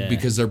it, dude, Yeah.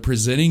 because they're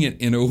presenting it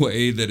in a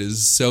way that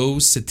is so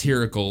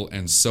satirical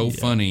and so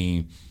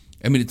funny.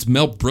 I mean, it's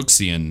Mel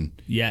Brooksian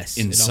yes,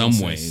 in it some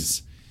almost ways.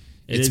 is.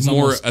 It It's is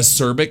more almost-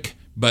 acerbic,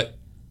 but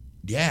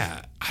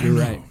yeah, I don't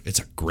You're know. right. It's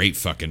a great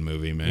fucking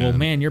movie, man. Well,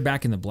 man, you're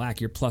back in the black.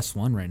 You're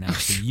 +1 right now,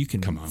 so you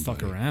can Come on, fuck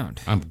buddy. around.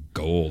 I'm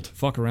gold.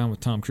 Fuck around with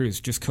Tom Cruise.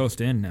 Just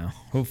coast in now,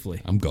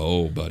 hopefully. I'm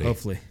gold, buddy.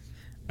 Hopefully.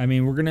 I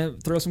mean, we're going to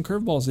throw some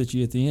curveballs at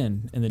you at the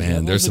end. And the Man,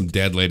 devil's there's a- some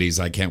dead ladies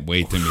I can't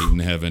wait to meet in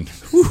heaven.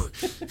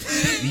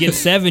 You get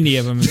 70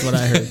 of them is what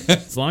I heard.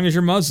 As long as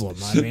you're Muslim.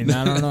 I mean,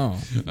 I don't know.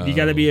 You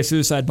got to be a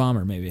suicide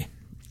bomber, maybe.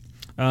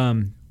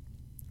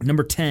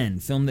 Number 10,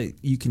 film that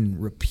you can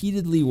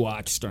repeatedly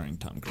watch starring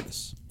Tom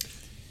Cruise.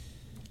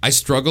 I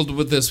struggled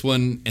with this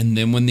one, and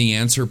then when the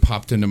answer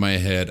popped into my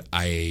head,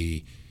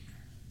 I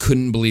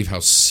couldn't believe how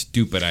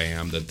stupid I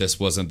am that this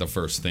wasn't the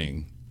first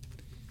thing.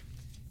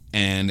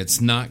 And it's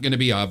not going to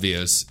be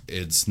obvious.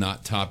 It's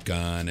not Top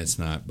Gun. It's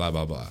not blah,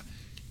 blah, blah.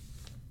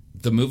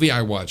 the movie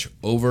I watch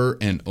over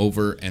and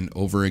over and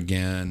over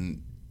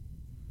again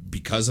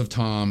because of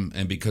Tom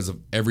and because of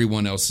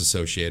everyone else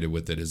associated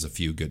with it is A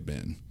Few Good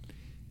Men.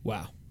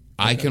 Wow.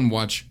 I can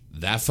watch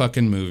that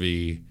fucking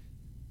movie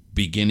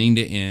beginning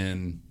to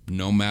end,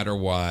 no matter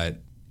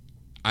what.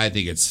 I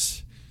think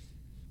it's...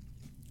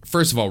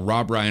 First of all,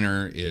 Rob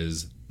Reiner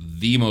is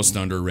the most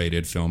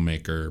underrated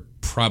filmmaker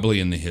probably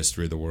in the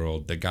history of the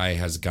world. The guy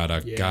has got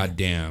a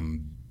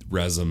goddamn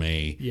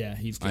resume. Yeah,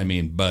 he's good. I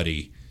mean,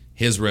 buddy,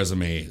 his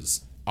resume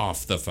is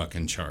off the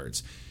fucking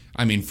charts.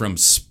 I mean, from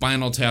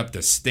Spinal Tap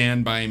to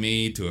Stand By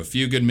Me to A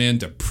Few Good Men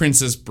to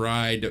Princess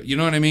Bride. You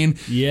know what I mean?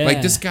 Yeah.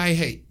 Like, this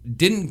guy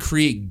didn't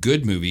create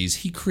good movies.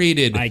 He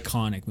created...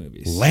 iconic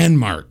movies.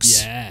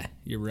 Landmarks. Yeah,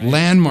 you're right.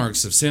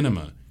 Landmarks of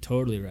cinema.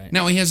 Totally right.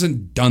 Now, he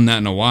hasn't done that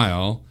in a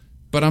while,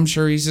 but I'm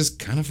sure he's just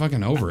kind of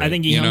fucking over it. I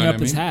think he hung up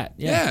his hat.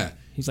 Yeah.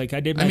 He's like, I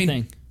did my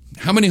thing.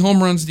 How many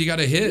home runs do you got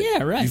to hit?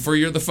 Yeah, right. Before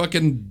you're the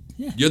fucking...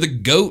 Yeah. You're the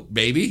GOAT,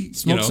 baby.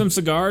 Smoke some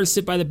cigars,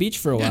 sit by the beach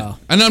for a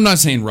while. And I'm not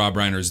saying Rob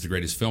Reiner is the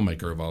greatest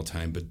filmmaker of all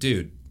time, but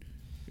dude,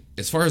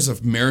 as far as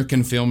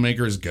American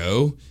filmmakers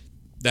go,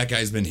 that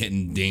guy's been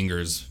hitting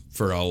dingers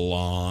for a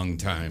long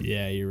time.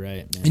 Yeah, you're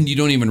right, man. And you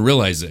don't even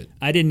realize it.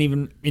 I didn't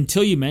even,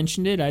 until you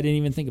mentioned it, I didn't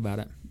even think about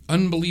it.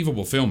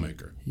 Unbelievable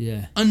filmmaker.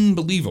 Yeah.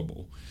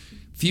 Unbelievable.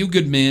 Few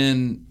Good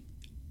Men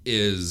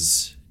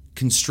is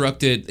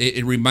constructed,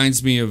 it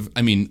reminds me of,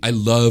 I mean, I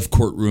love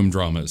courtroom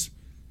dramas.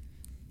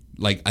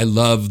 Like, I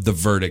love The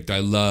Verdict. I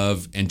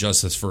love And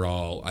Justice for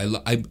All. I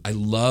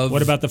love...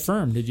 What about The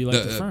Firm? Did you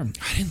like The Firm?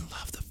 I didn't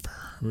love The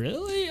Firm.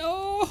 Really?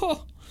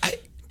 Oh.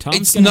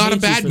 It's not a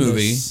bad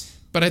movie,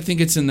 but I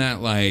think it's in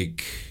that,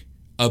 like,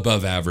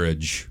 above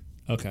average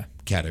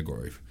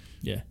category.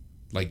 Yeah.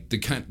 Like, the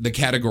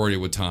category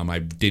with Tom I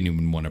didn't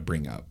even want to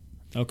bring up.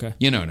 Okay.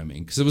 You know what I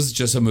mean? Because it was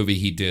just a movie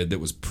he did that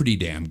was pretty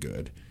damn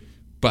good.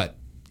 But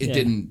it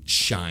didn't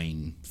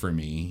shine for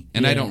me.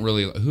 And I don't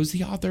really... Who's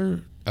the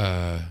author?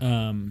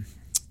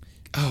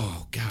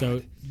 Oh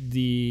God,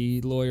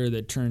 the lawyer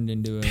that turned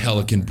into a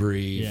Pelican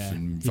Brief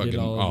and fucking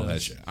all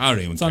that shit. I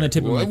don't even care. On the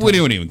tip of my tongue. We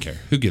don't even care.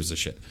 Who gives a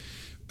shit?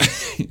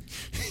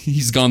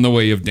 He's gone the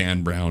way of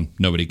Dan Brown.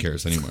 Nobody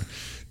cares anymore.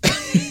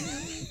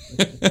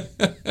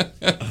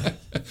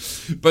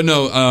 But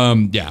no,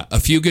 A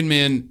Few Good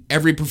Men.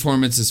 Every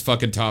performance is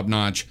fucking top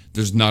notch.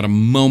 There's not a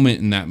moment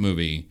in that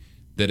movie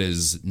that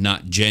is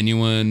not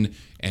genuine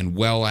and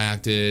well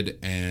acted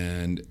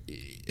and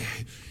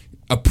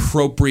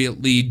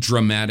appropriately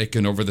dramatic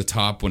and over the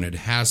top when it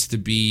has to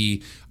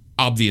be.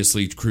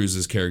 Obviously,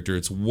 Cruise's character,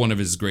 it's one of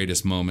his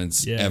greatest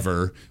moments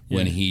ever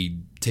when he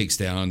takes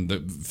down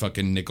the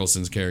fucking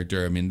Nicholson's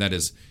character. I mean, that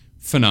is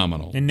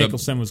phenomenal. And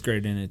Nicholson was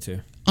great in it too.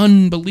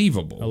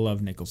 Unbelievable. I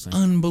love Nicholson.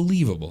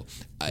 Unbelievable.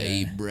 I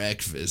ate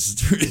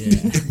breakfast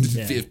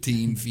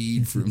 15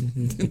 feet from...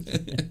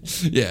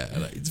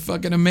 it's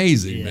fucking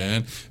amazing,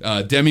 man.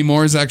 Demi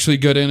Moore is actually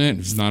good in it.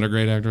 She's not a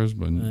great actress,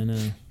 but...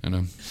 I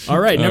know. All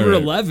right, number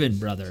 11,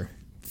 brother.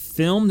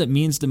 Film that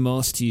means the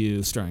most to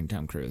you starring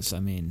Tom Cruise. I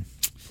mean,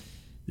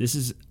 this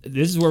is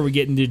where we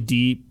get into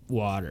deep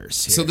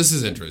waters here. So this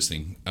is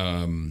interesting.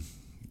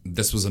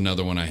 This was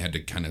another one I had to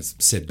kind of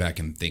sit back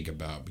and think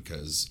about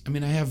because, I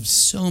mean, I have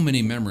so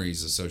many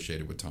memories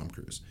associated with Tom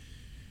Cruise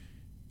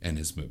and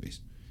his movies.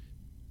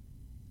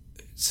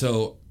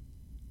 So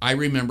I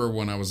remember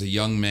when I was a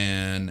young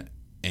man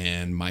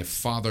and my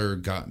father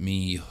got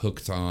me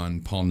hooked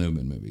on Paul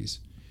Newman movies.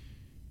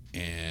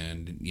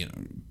 And, you know,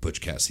 Butch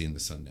Cassidy and the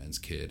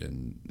Sundance Kid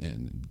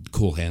and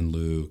Cool Hand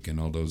Luke and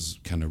all those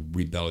kind of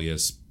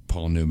rebellious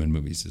Paul Newman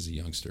movies as a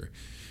youngster.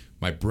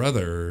 My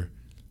brother...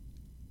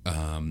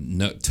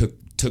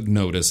 took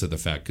notice of the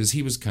fact because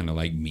he was kind of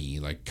like me,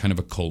 like kind of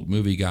a cult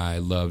movie guy,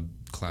 loved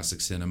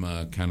classic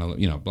cinema, kind of,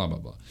 you know, blah blah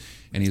blah.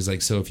 And he's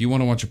like, so if you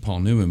want to watch a Paul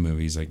Newman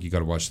movie, he's like, you got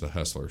to watch The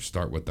Hustler.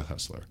 Start with The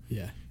Hustler.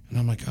 Yeah. And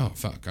I'm like, oh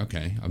fuck,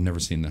 okay, I've never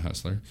seen The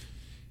Hustler,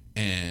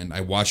 and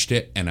I watched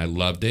it and I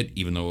loved it,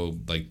 even though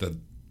like the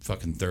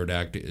fucking third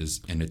act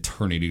is an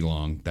eternity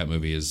long. That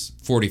movie is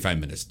 45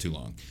 minutes too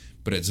long,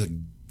 but it's a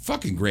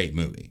fucking great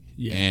movie.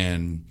 Yeah.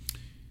 And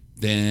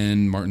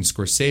then Martin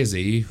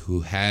Scorsese,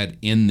 who had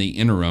in the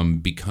interim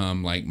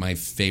become like my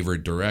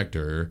favorite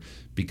director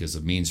because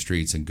of Mean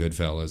Streets and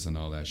Goodfellas and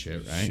all that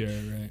shit, right? Sure,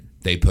 right.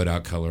 They put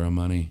out Color of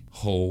Money.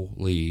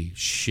 Holy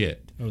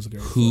shit. That was a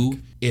great Who?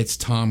 flick. It's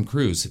Tom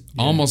Cruise.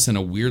 Yeah. Almost in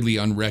a weirdly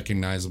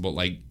unrecognizable,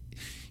 like,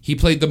 he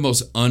played the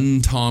most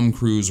un-Tom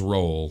Cruise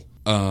role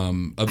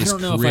of his career.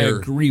 I don't know if I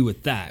agree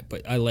with that,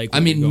 but I like what I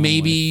mean, you're going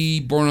maybe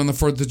Born on the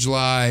 4th of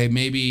July,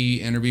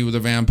 maybe Interview with a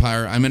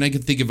Vampire. I mean, I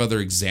could think of other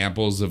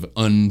examples of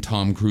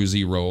un-Tom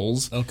Cruise-y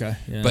roles. Okay,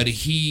 yeah. But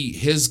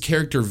his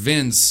character,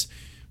 Vince,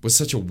 was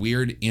such a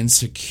weird,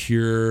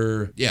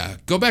 insecure... Yeah,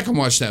 go back and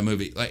watch that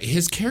movie. Like,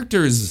 his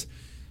character is...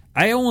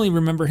 I only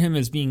remember him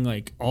as being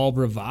like all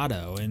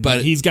bravado, and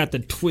but he's got the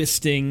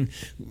twisting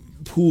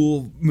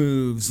pool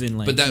moves and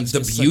like. But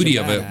the beauty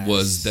of it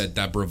was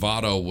that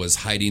bravado was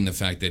hiding the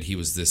fact that he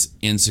was this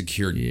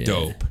insecure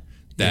dope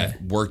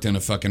that worked in a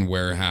fucking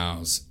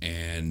warehouse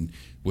and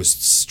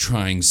was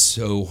trying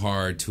so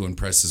hard to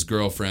impress his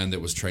girlfriend, that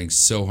was trying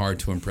so hard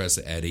to impress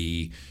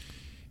Eddie.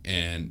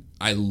 And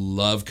I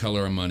love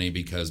Color of Money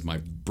because my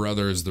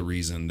brother is the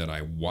reason that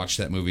I watched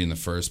that movie in the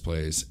first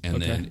place.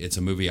 And then it's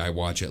a movie I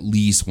watch at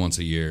least once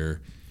a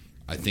year.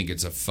 I think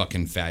it's a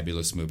fucking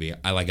fabulous movie.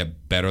 I like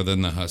it better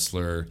than The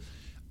Hustler.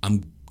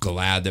 I'm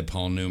glad that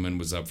Paul Newman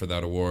was up for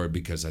that award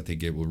because I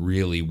think it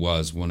really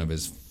was one of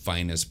his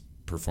finest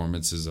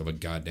performances of a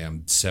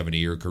goddamn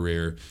 70-year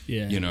career.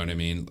 Yeah. You know what I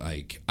mean?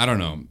 Like, I don't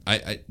know.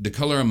 The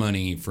Color of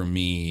Money for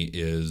me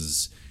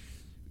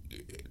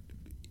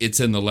it's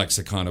in the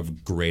lexicon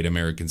of great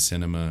American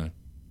cinema,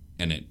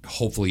 and it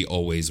hopefully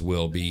always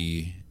will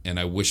be. And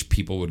I wish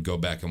people would go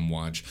back and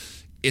watch.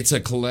 It's a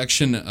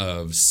collection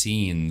of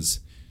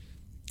scenes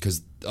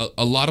because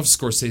a lot of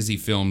Scorsese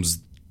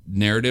films,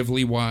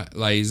 narratively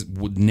wise,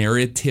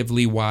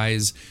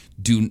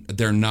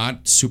 they're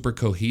not super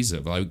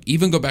cohesive. Like,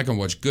 even go back and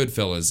watch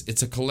Goodfellas.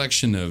 It's a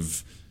collection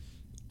of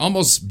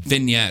almost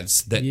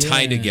vignettes that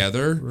tie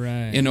together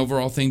in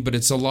overall thing, but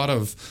it's a lot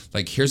of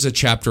like, here's a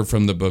chapter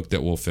from the book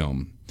that we'll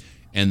film,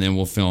 and then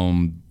we'll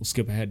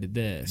skip ahead to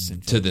this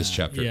and to this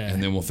chapter,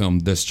 and then we'll film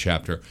this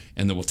chapter,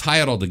 and then we'll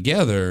tie it all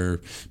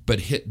together. But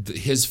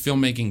his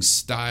filmmaking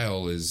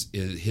style is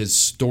his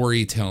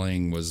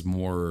storytelling was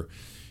more,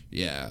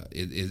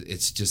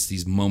 it's just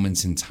these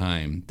moments in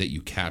time that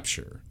you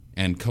capture.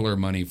 And Color of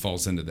Money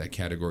falls into that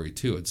category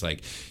too. It's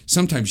like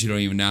sometimes you don't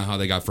even know how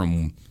they got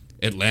from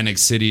Atlantic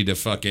City to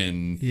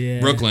fucking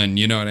Brooklyn,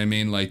 you know what I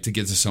mean? Like, to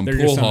get to some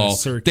pool hall,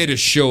 they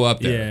just show up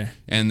there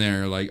and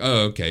they're like,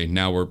 oh, okay,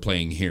 now we're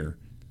playing here.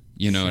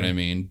 You know what I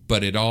mean?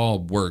 But it all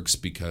works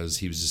because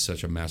he was just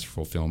such a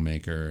masterful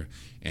filmmaker.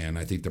 And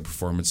I think the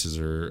performances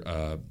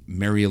are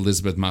Mary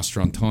Elizabeth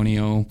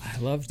Mastrantonio. I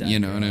love that. You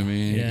know what I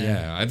mean?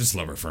 Yeah. I just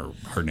love her for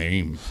her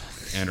name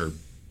and her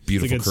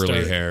beautiful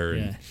curly hair.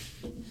 Yeah.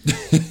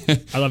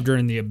 I loved her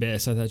in The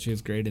Abyss. I thought she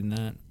was great in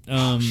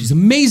that. She's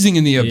amazing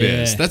in The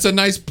Abyss. Yeah. That's a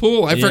nice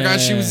pull. I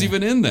forgot she was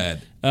even in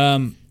that.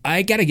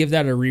 I got to give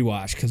that a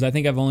rewatch because I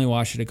think I've only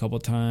watched it a couple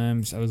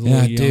times. I was a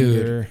little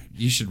younger. Dude,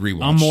 you should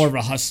rewatch. I'm more of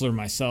a hustler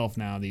myself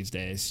now these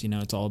days. You know,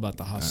 it's all about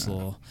the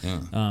hustle.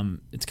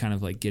 It's kind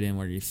of like get in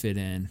where you fit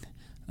in.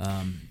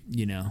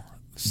 You know,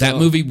 that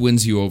movie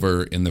wins you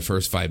over in the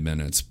first 5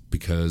 minutes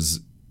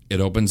because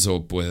it opens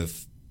up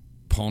with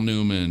Paul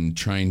Newman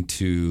trying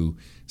to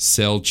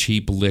sell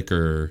cheap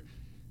liquor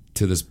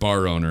to this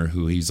bar owner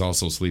who he's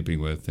also sleeping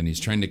with, and he's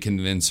trying to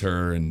convince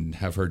her and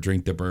have her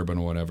drink the bourbon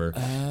or whatever.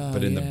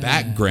 But in the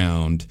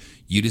background,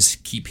 you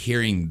just keep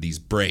hearing these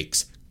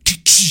breaks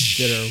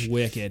that are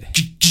wicked.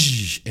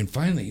 And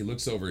finally, he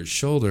looks over his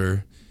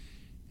shoulder,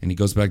 and he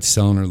goes back to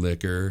selling her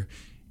liquor,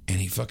 and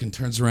he fucking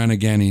turns around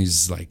again.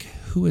 He's like,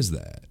 "Who is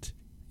that?"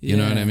 You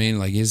know what I mean?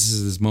 Like, this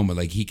is this moment,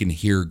 like he can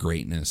hear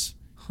greatness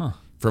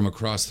from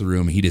across the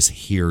room. He just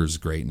hears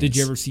greatness. Did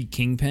you ever see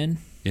Kingpin?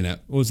 You know,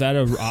 was that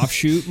an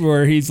offshoot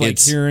where he's like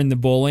hearing the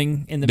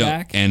bowling in the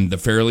back? And the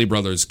Farrelly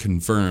brothers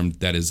confirmed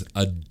that is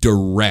a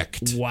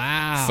direct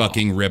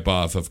fucking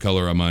ripoff of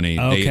Color of Money.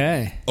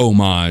 Okay.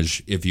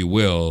 Homage, if you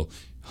will,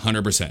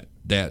 100%.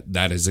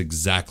 That is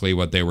exactly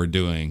what they were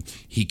doing.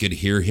 He could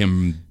hear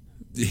him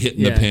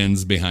hitting the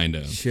pins behind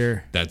him.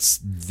 Sure. That's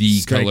the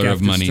strike Color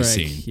of Money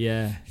scene.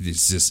 Yeah.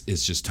 It's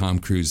just Tom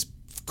Cruise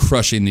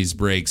crushing these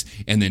breaks,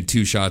 and then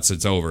 2 shots,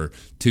 it's over.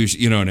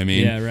 You know what I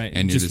mean? Yeah, right.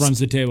 And just runs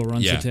the table.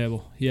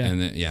 Yeah.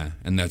 And then,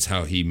 and that's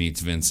how he meets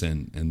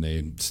Vincent, and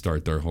they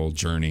start their whole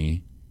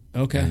journey.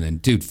 Okay. And then,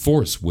 dude,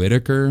 Forrest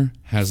Whitaker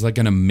has like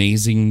an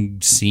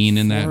amazing scene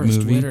in that movie.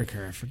 Forrest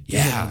Whitaker, I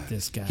forget about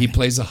this guy. He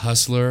plays a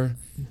hustler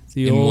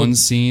in one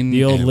scene.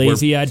 The old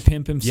lazy-eyed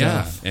pimp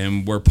himself. Yeah,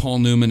 and where Paul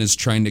Newman is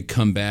trying to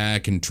come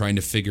back and trying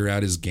to figure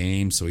out his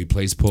game, so he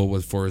plays pool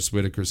with Forrest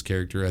Whitaker's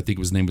character. I think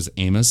his name was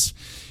Amos.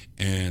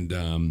 And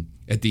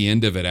at the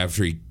end of it,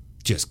 after he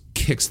just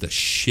kicks the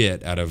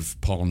shit out of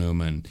Paul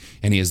Newman,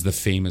 and he has the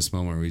famous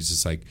moment where he's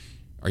just like,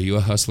 "Are you a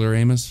hustler,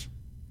 Amos?"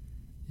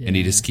 Yeah. And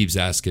he just keeps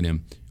asking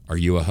him, "Are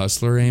you a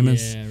hustler,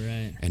 Amos?" Yeah,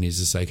 right. And he's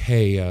just like,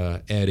 "Hey,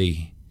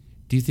 Eddie,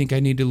 do you think I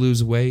need to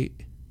lose weight?"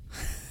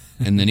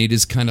 And then he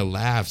just kind of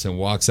laughs and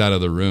walks out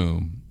of the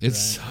room. It's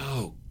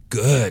so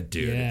good,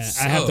 dude. Yeah,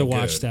 so I have to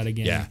watch that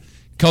again. Yeah,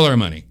 Color of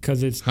Money,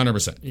 because it's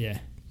 100%. Yeah,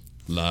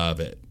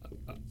 love it.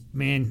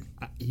 Man,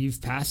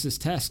 you've passed this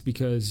test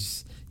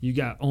because you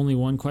got only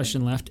one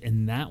question left,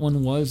 and that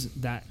one was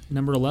that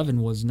number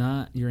 11 was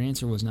not, your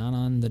answer was not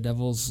on the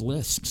Devil's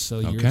list, so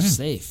you're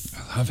safe.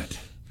 I love it.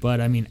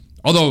 But I mean,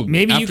 although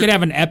maybe you could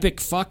have an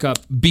epic fuck up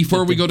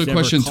before we go to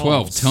question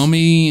 12. Tell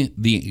me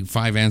the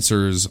 5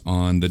 answers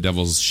on the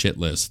Devil's shit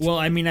list. Well,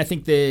 I mean, I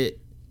think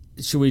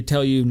should we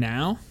tell you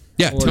now?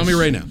 Yeah, tell me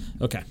right now.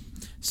 Okay.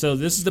 So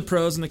this is the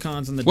pros and the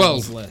cons on the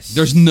Devil's list.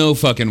 There's no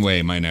fucking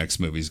way my next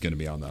movie is going to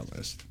be on that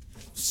list.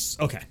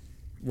 Okay,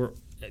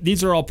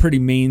 these are all pretty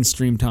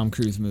mainstream Tom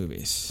Cruise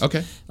movies.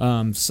 Okay.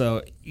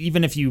 So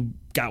even if you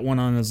got one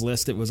on his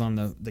list, it was on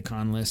the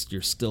con list,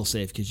 you're still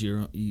safe because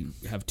you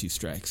have 2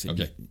 strikes.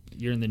 Okay.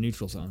 You're in the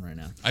neutral zone right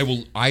now. I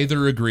will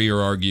either agree or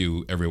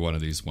argue every one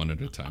of these one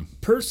at a time.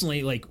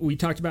 Personally, like we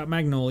talked about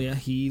Magnolia,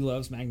 he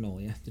loves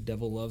Magnolia. The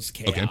devil loves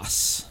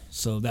chaos. Okay.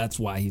 So that's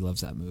why he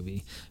loves that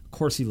movie. Of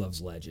course he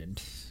loves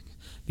Legend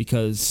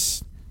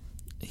because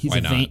he's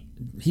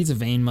a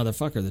vain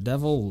motherfucker. The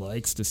devil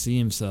likes to see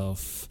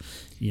himself,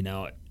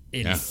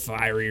 in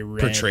fiery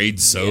red. Portrayed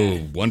so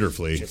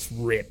wonderfully. Just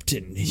ripped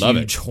and Love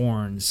huge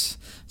horns.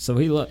 So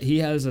he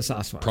has a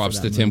soft spot. Props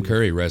for to that Tim movie.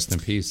 Curry. Rest in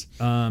peace.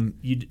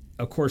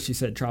 Of course, you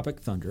said Tropic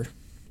Thunder.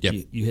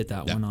 Yep. You hit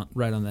that one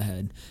right on the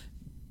head.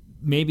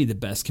 Maybe the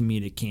best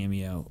comedic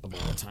cameo of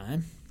all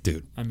time.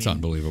 Dude, it's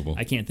unbelievable.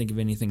 I can't think of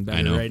anything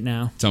better right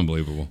now. It's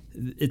unbelievable.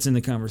 It's in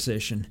the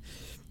conversation.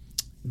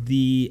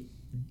 Me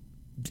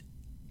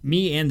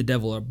and the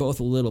devil are both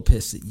a little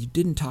pissed that you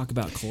didn't talk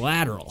about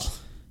Collateral.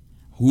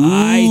 Ooh.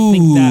 I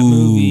think that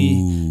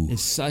movie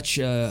is such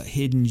a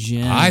hidden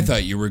gem. I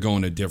thought you were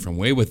going a different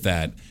way with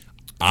that.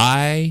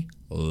 I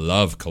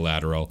love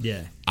Collateral.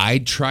 Yeah. I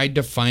tried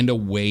to find a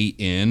way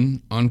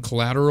in on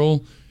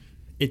Collateral.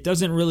 It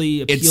doesn't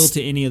really appeal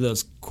to any of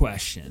those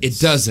questions. It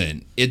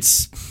doesn't.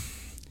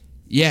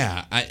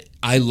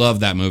 I love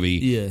that movie.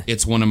 Yeah.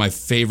 It's one of my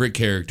favorite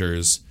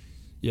characters.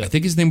 Yeah. I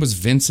think his name was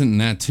Vincent in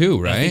that too,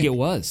 right? I think it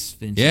was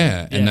Vincent.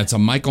 Yeah, and that's a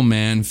Michael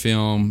Mann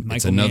film.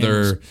 It's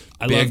another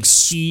big,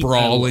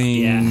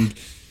 sprawling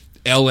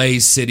L.A.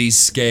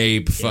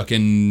 cityscape,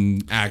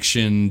 fucking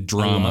action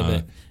drama. I love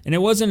it. And it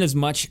wasn't as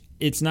much.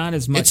 It's not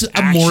as much. It's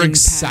a more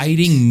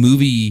exciting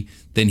movie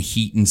than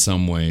Heat in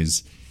some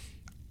ways.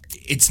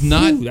 It's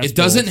not. It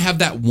doesn't have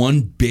that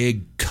one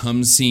big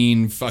come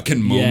scene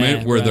fucking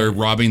moment where they're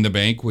robbing the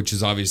bank, which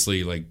is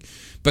obviously like.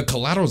 But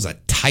Collateral's a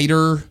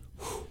tighter,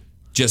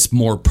 just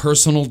more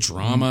personal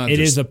drama. It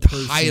is a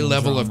high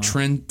level of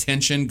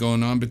tension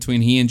going on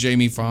between he and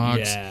Jamie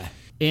Foxx. Yeah.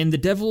 And the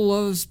devil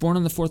loves Born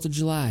on the 4th of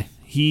July.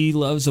 He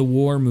loves a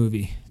war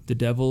movie. The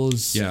devil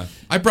is. Yeah.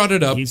 I brought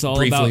it up he's all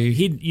briefly.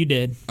 About, you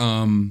did.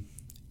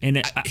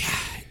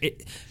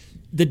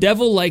 The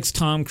devil likes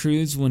Tom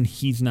Cruise when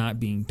he's not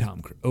being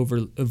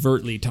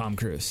overtly Tom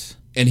Cruise.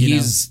 And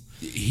he's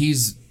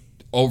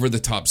over the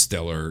top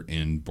stellar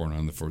in Born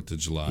on the 4th of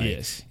July.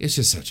 Yes. It's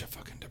just such a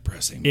fucking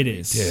depressing movie. It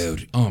is.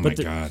 Dude. Oh my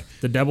God.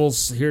 The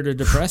devil's here to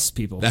depress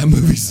people. That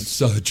movie's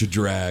such a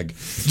drag.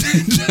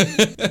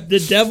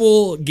 The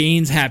devil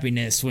gains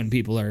happiness when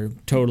people are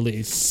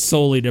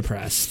solely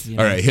depressed.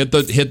 All right, hit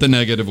the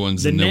negative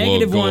ones and then we'll go on.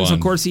 The negative ones, of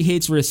course, he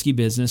hates risky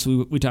business.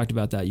 We talked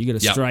about that. You get a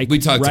strike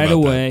right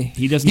away.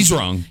 That. He's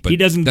wrong, but he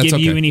doesn't give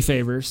you any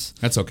favors.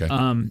 That's okay.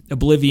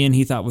 Oblivion,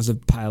 he thought was a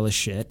pile of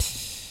shit.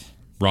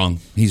 Wrong.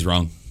 He's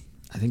wrong.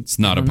 I think it's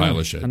not a pile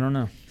of shit. I don't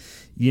know.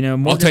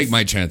 I'll take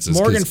my chances.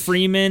 Morgan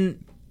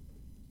Freeman.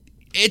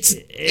 It's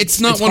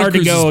not it's one hard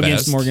of Cruise's to go best.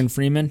 Against Morgan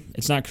Freeman.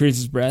 It's not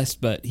Cruise's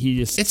best, but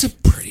it's a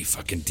pretty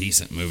fucking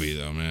decent movie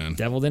though, man.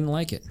 Devil didn't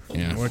like it.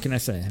 Yeah. What can I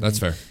say? That's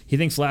fair. He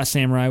thinks Last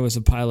Samurai was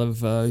a pile of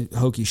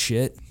hokey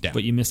shit. Yeah.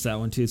 But you missed that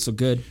one too. It's so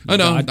good. I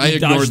know. I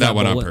ignored that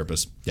one on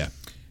purpose. Yeah.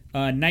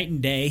 Night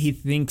and Day. He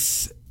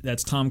thinks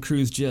that's Tom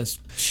Cruise just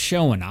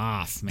showing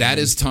off, man. That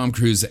is Tom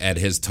Cruise at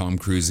his Tom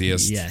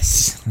Cruisiest.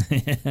 Yes.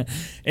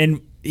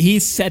 And he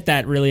set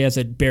that really as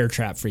a bear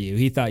trap for you.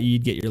 He thought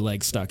you'd get your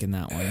leg stuck in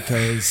that one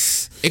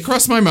because it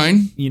crossed my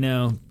mind.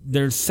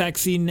 There's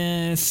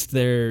sexiness.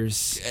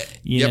 There's,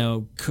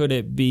 could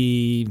it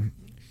be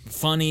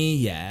funny?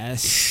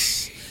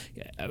 Yes.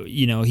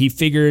 He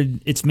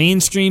figured it's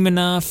mainstream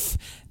enough,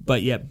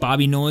 but yet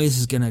Bobby Noyes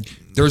is gonna.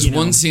 There's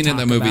one scene in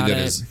that movie that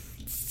is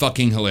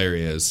fucking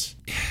hilarious.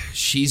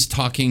 She's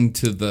talking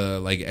to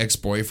the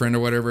ex-boyfriend or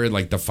whatever,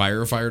 the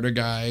firefighter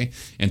guy,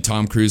 and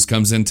Tom Cruise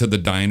comes into the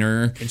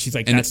diner and she's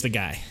like, that's the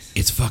guy.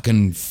 It's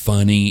fucking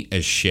funny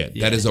as shit.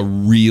 Yeah. That is a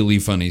really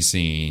funny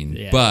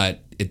scene, but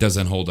it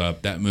doesn't hold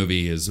up. That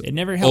movie is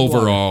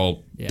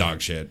overall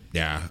dog shit.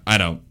 Yeah, I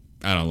don't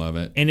love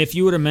it. And if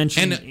you would have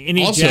mentioned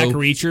any Jack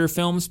Reacher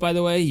films, by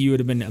the way, you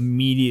would have been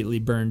immediately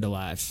burned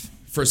alive.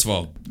 First of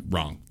all,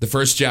 wrong. The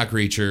first Jack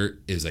Reacher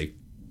is a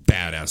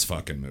badass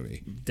fucking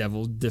movie.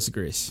 Devil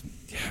disagrees.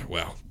 Yeah,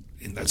 well,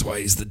 and that's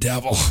why he's the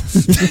devil.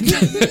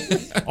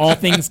 All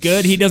things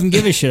good, he doesn't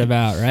give a shit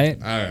about, right?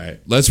 All right,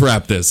 let's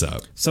wrap this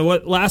up. So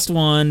what? Last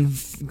one,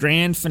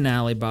 grand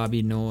finale,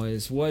 Bobby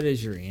Noyes. What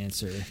is your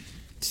answer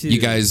to... You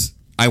guys,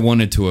 I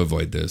wanted to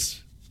avoid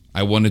this.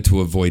 I wanted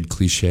to avoid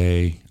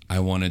cliche. I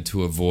wanted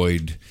to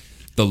avoid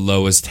the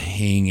lowest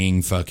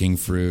hanging fucking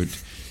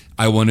fruit.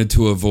 I wanted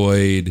to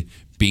avoid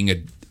being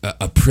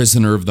a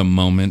prisoner of the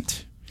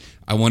moment.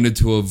 I wanted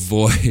to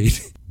avoid,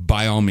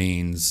 by all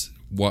means,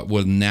 what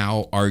will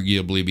now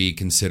arguably be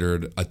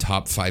considered a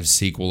top 5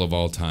 sequel of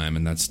all time,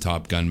 and that's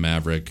Top Gun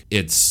Maverick.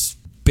 It's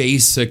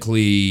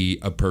basically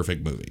a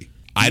perfect movie.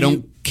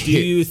 Do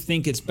you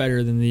think it's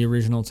better than the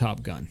original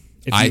Top Gun?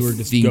 If you were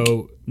to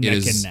go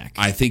neck and neck.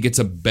 I think it's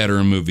a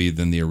better movie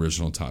than the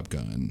original Top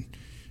Gun.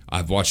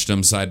 I've watched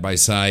them side by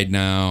side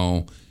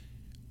now.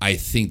 I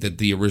think that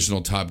the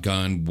original Top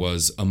Gun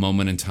was a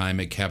moment in time.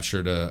 It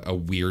captured a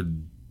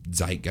weird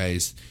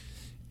zeitgeist,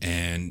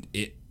 and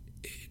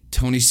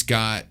Tony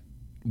Scott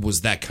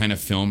was that kind of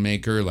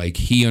filmmaker. Like,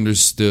 he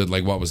understood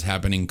like what was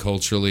happening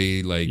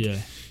culturally. Like,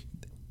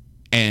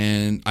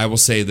 and I will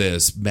say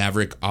this: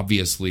 Maverick,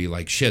 obviously,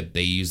 like shit,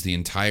 they used the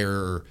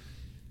entire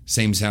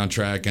same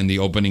soundtrack and the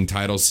opening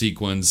title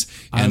sequence,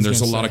 and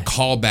there's a lot of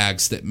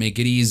callbacks that make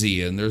it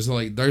easy, and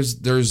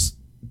there's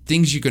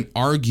things you can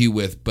argue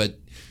with, but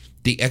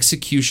the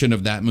execution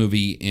of that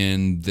movie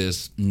in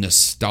this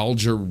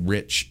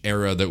nostalgia-rich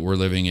era that we're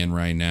living in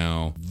right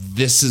now,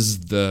 this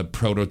is the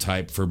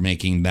prototype for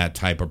making that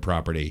type of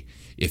property.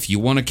 If you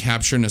want to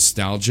capture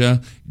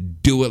nostalgia,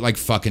 do it like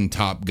fucking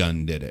Top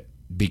Gun did it,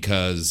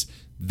 because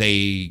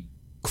they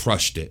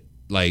crushed it.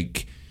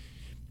 Like,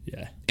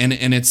 yeah.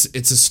 And it's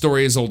a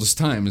story as old as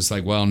time. It's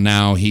like, well,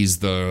 now he's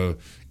the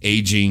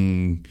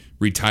aging,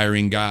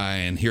 retiring guy,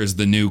 and here's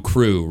the new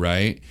crew,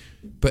 right?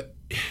 But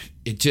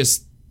it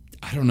just,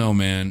 I don't know,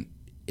 man.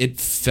 It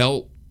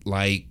felt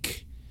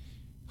like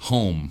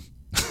home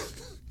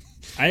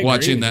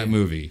watching that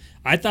movie.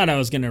 I thought I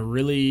was going to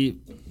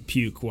really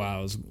puke while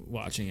I was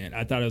watching it.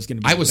 I thought it was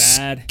going to be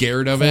bad,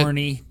 scared of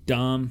corny,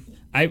 dumb.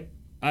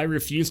 I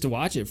refused to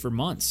watch it for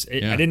months. I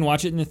didn't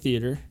watch it in the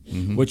theater,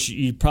 which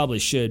you probably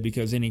should,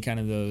 because any kind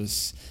of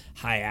those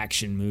high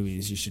action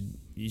movies,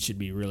 you should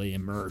be really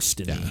immersed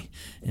in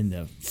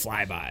the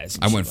flybys.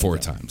 I went 4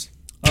 times.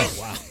 Oh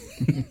wow!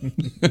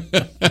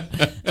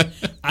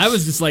 I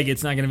was just like,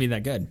 it's not going to be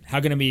that good. How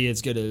can it be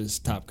as good as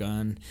Top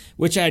Gun?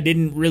 Which I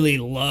didn't really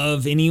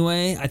love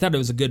anyway. I thought it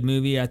was a good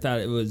movie. I thought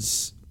it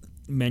was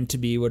meant to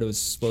be what it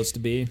was supposed to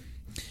be.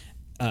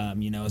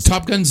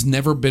 Top Gun's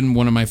never been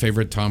one of my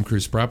favorite Tom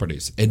Cruise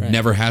properties. It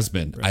never has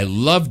been. Right. I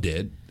loved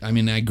it. I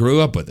mean, I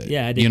grew up with it.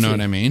 Yeah, I did. You know too.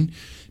 what I mean?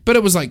 But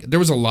it was like, there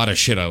was a lot of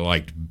shit I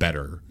liked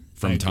better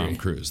from Tom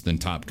Cruise than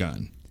Top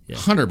Gun.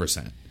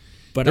 100%.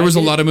 But there was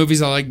a lot of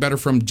movies I liked better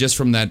from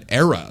that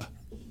era.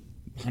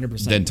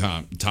 100%. Than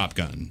Top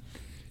Gun.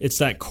 It's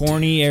that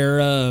corny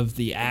era of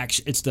the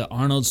action. It's the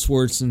Arnold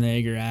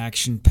Schwarzenegger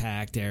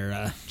action-packed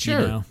era. Sure.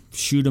 You know,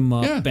 shoot 'em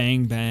up,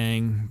 bang,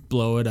 bang,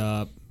 blow it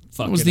up.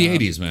 It was the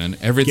 80s, man.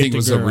 Everything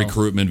was a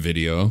recruitment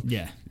video.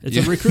 Yeah, it's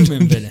a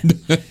recruitment video.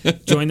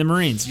 Join the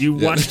Marines. You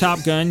watch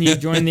Top Gun, you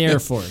join the Air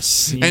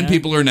Force. And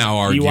people are now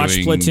arguing you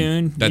watch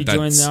Platoon, that you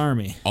join the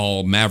Army.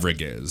 All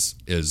Maverick is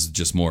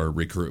just more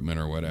recruitment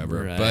or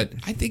whatever. Right. But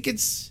I think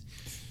it's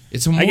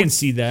more, I can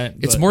see that.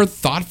 It's more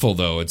thoughtful,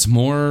 though. It's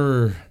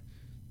more,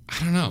 I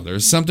don't know.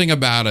 There's something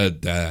about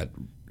it that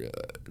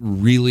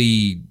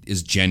really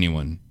is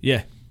genuine.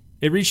 Yeah.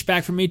 It reached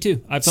back for me,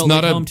 too. I felt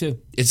like home, too.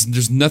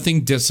 There's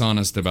nothing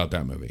dishonest about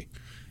that movie.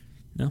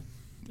 No.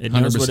 It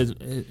knows what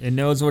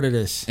it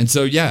is. And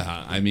so,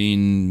 yeah, I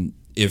mean,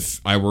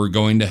 if I were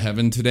going to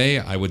heaven today,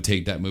 I would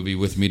take that movie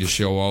with me to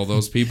show all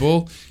those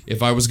people.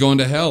 If I was going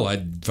to hell,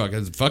 I'd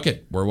fuck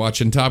it. We're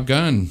watching Top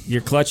Gun.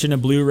 You're clutching a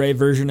Blu-ray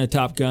version of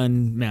Top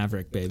Gun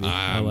Maverick, baby.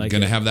 I'm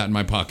going to have that in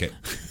my pocket.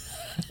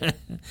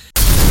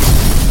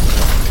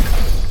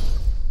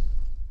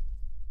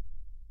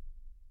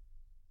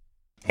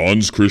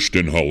 Hans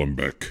Christian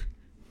Hollenbeck,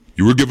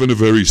 you were given a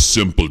very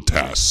simple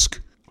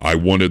task. I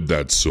wanted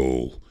that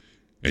soul,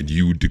 and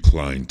you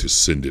declined to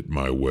send it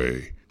my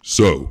way.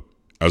 So,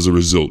 as a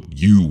result,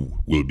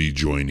 you will be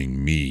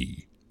joining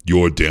me.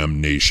 Your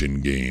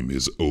damnation game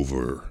is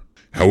over.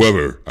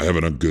 However, I have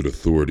it on good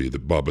authority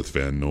that Bobbeth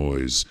Van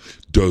Hans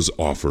does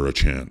offer a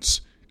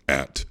chance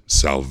at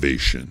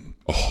salvation.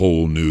 A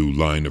whole new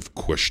line of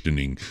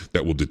questioning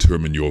that will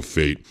determine your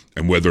fate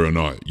and whether or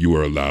not you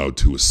are allowed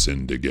to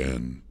ascend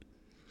again.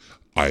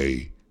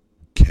 I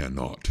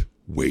cannot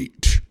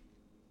wait.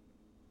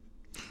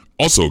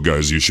 Also,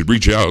 guys, you should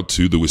reach out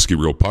to the Whiskey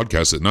Reel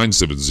Podcast at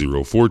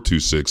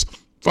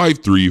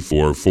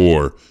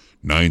 970-426-5344.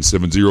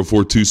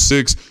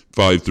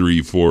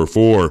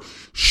 970-426-5344.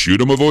 Shoot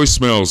them a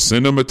voicemail.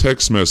 Send them a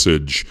text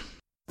message.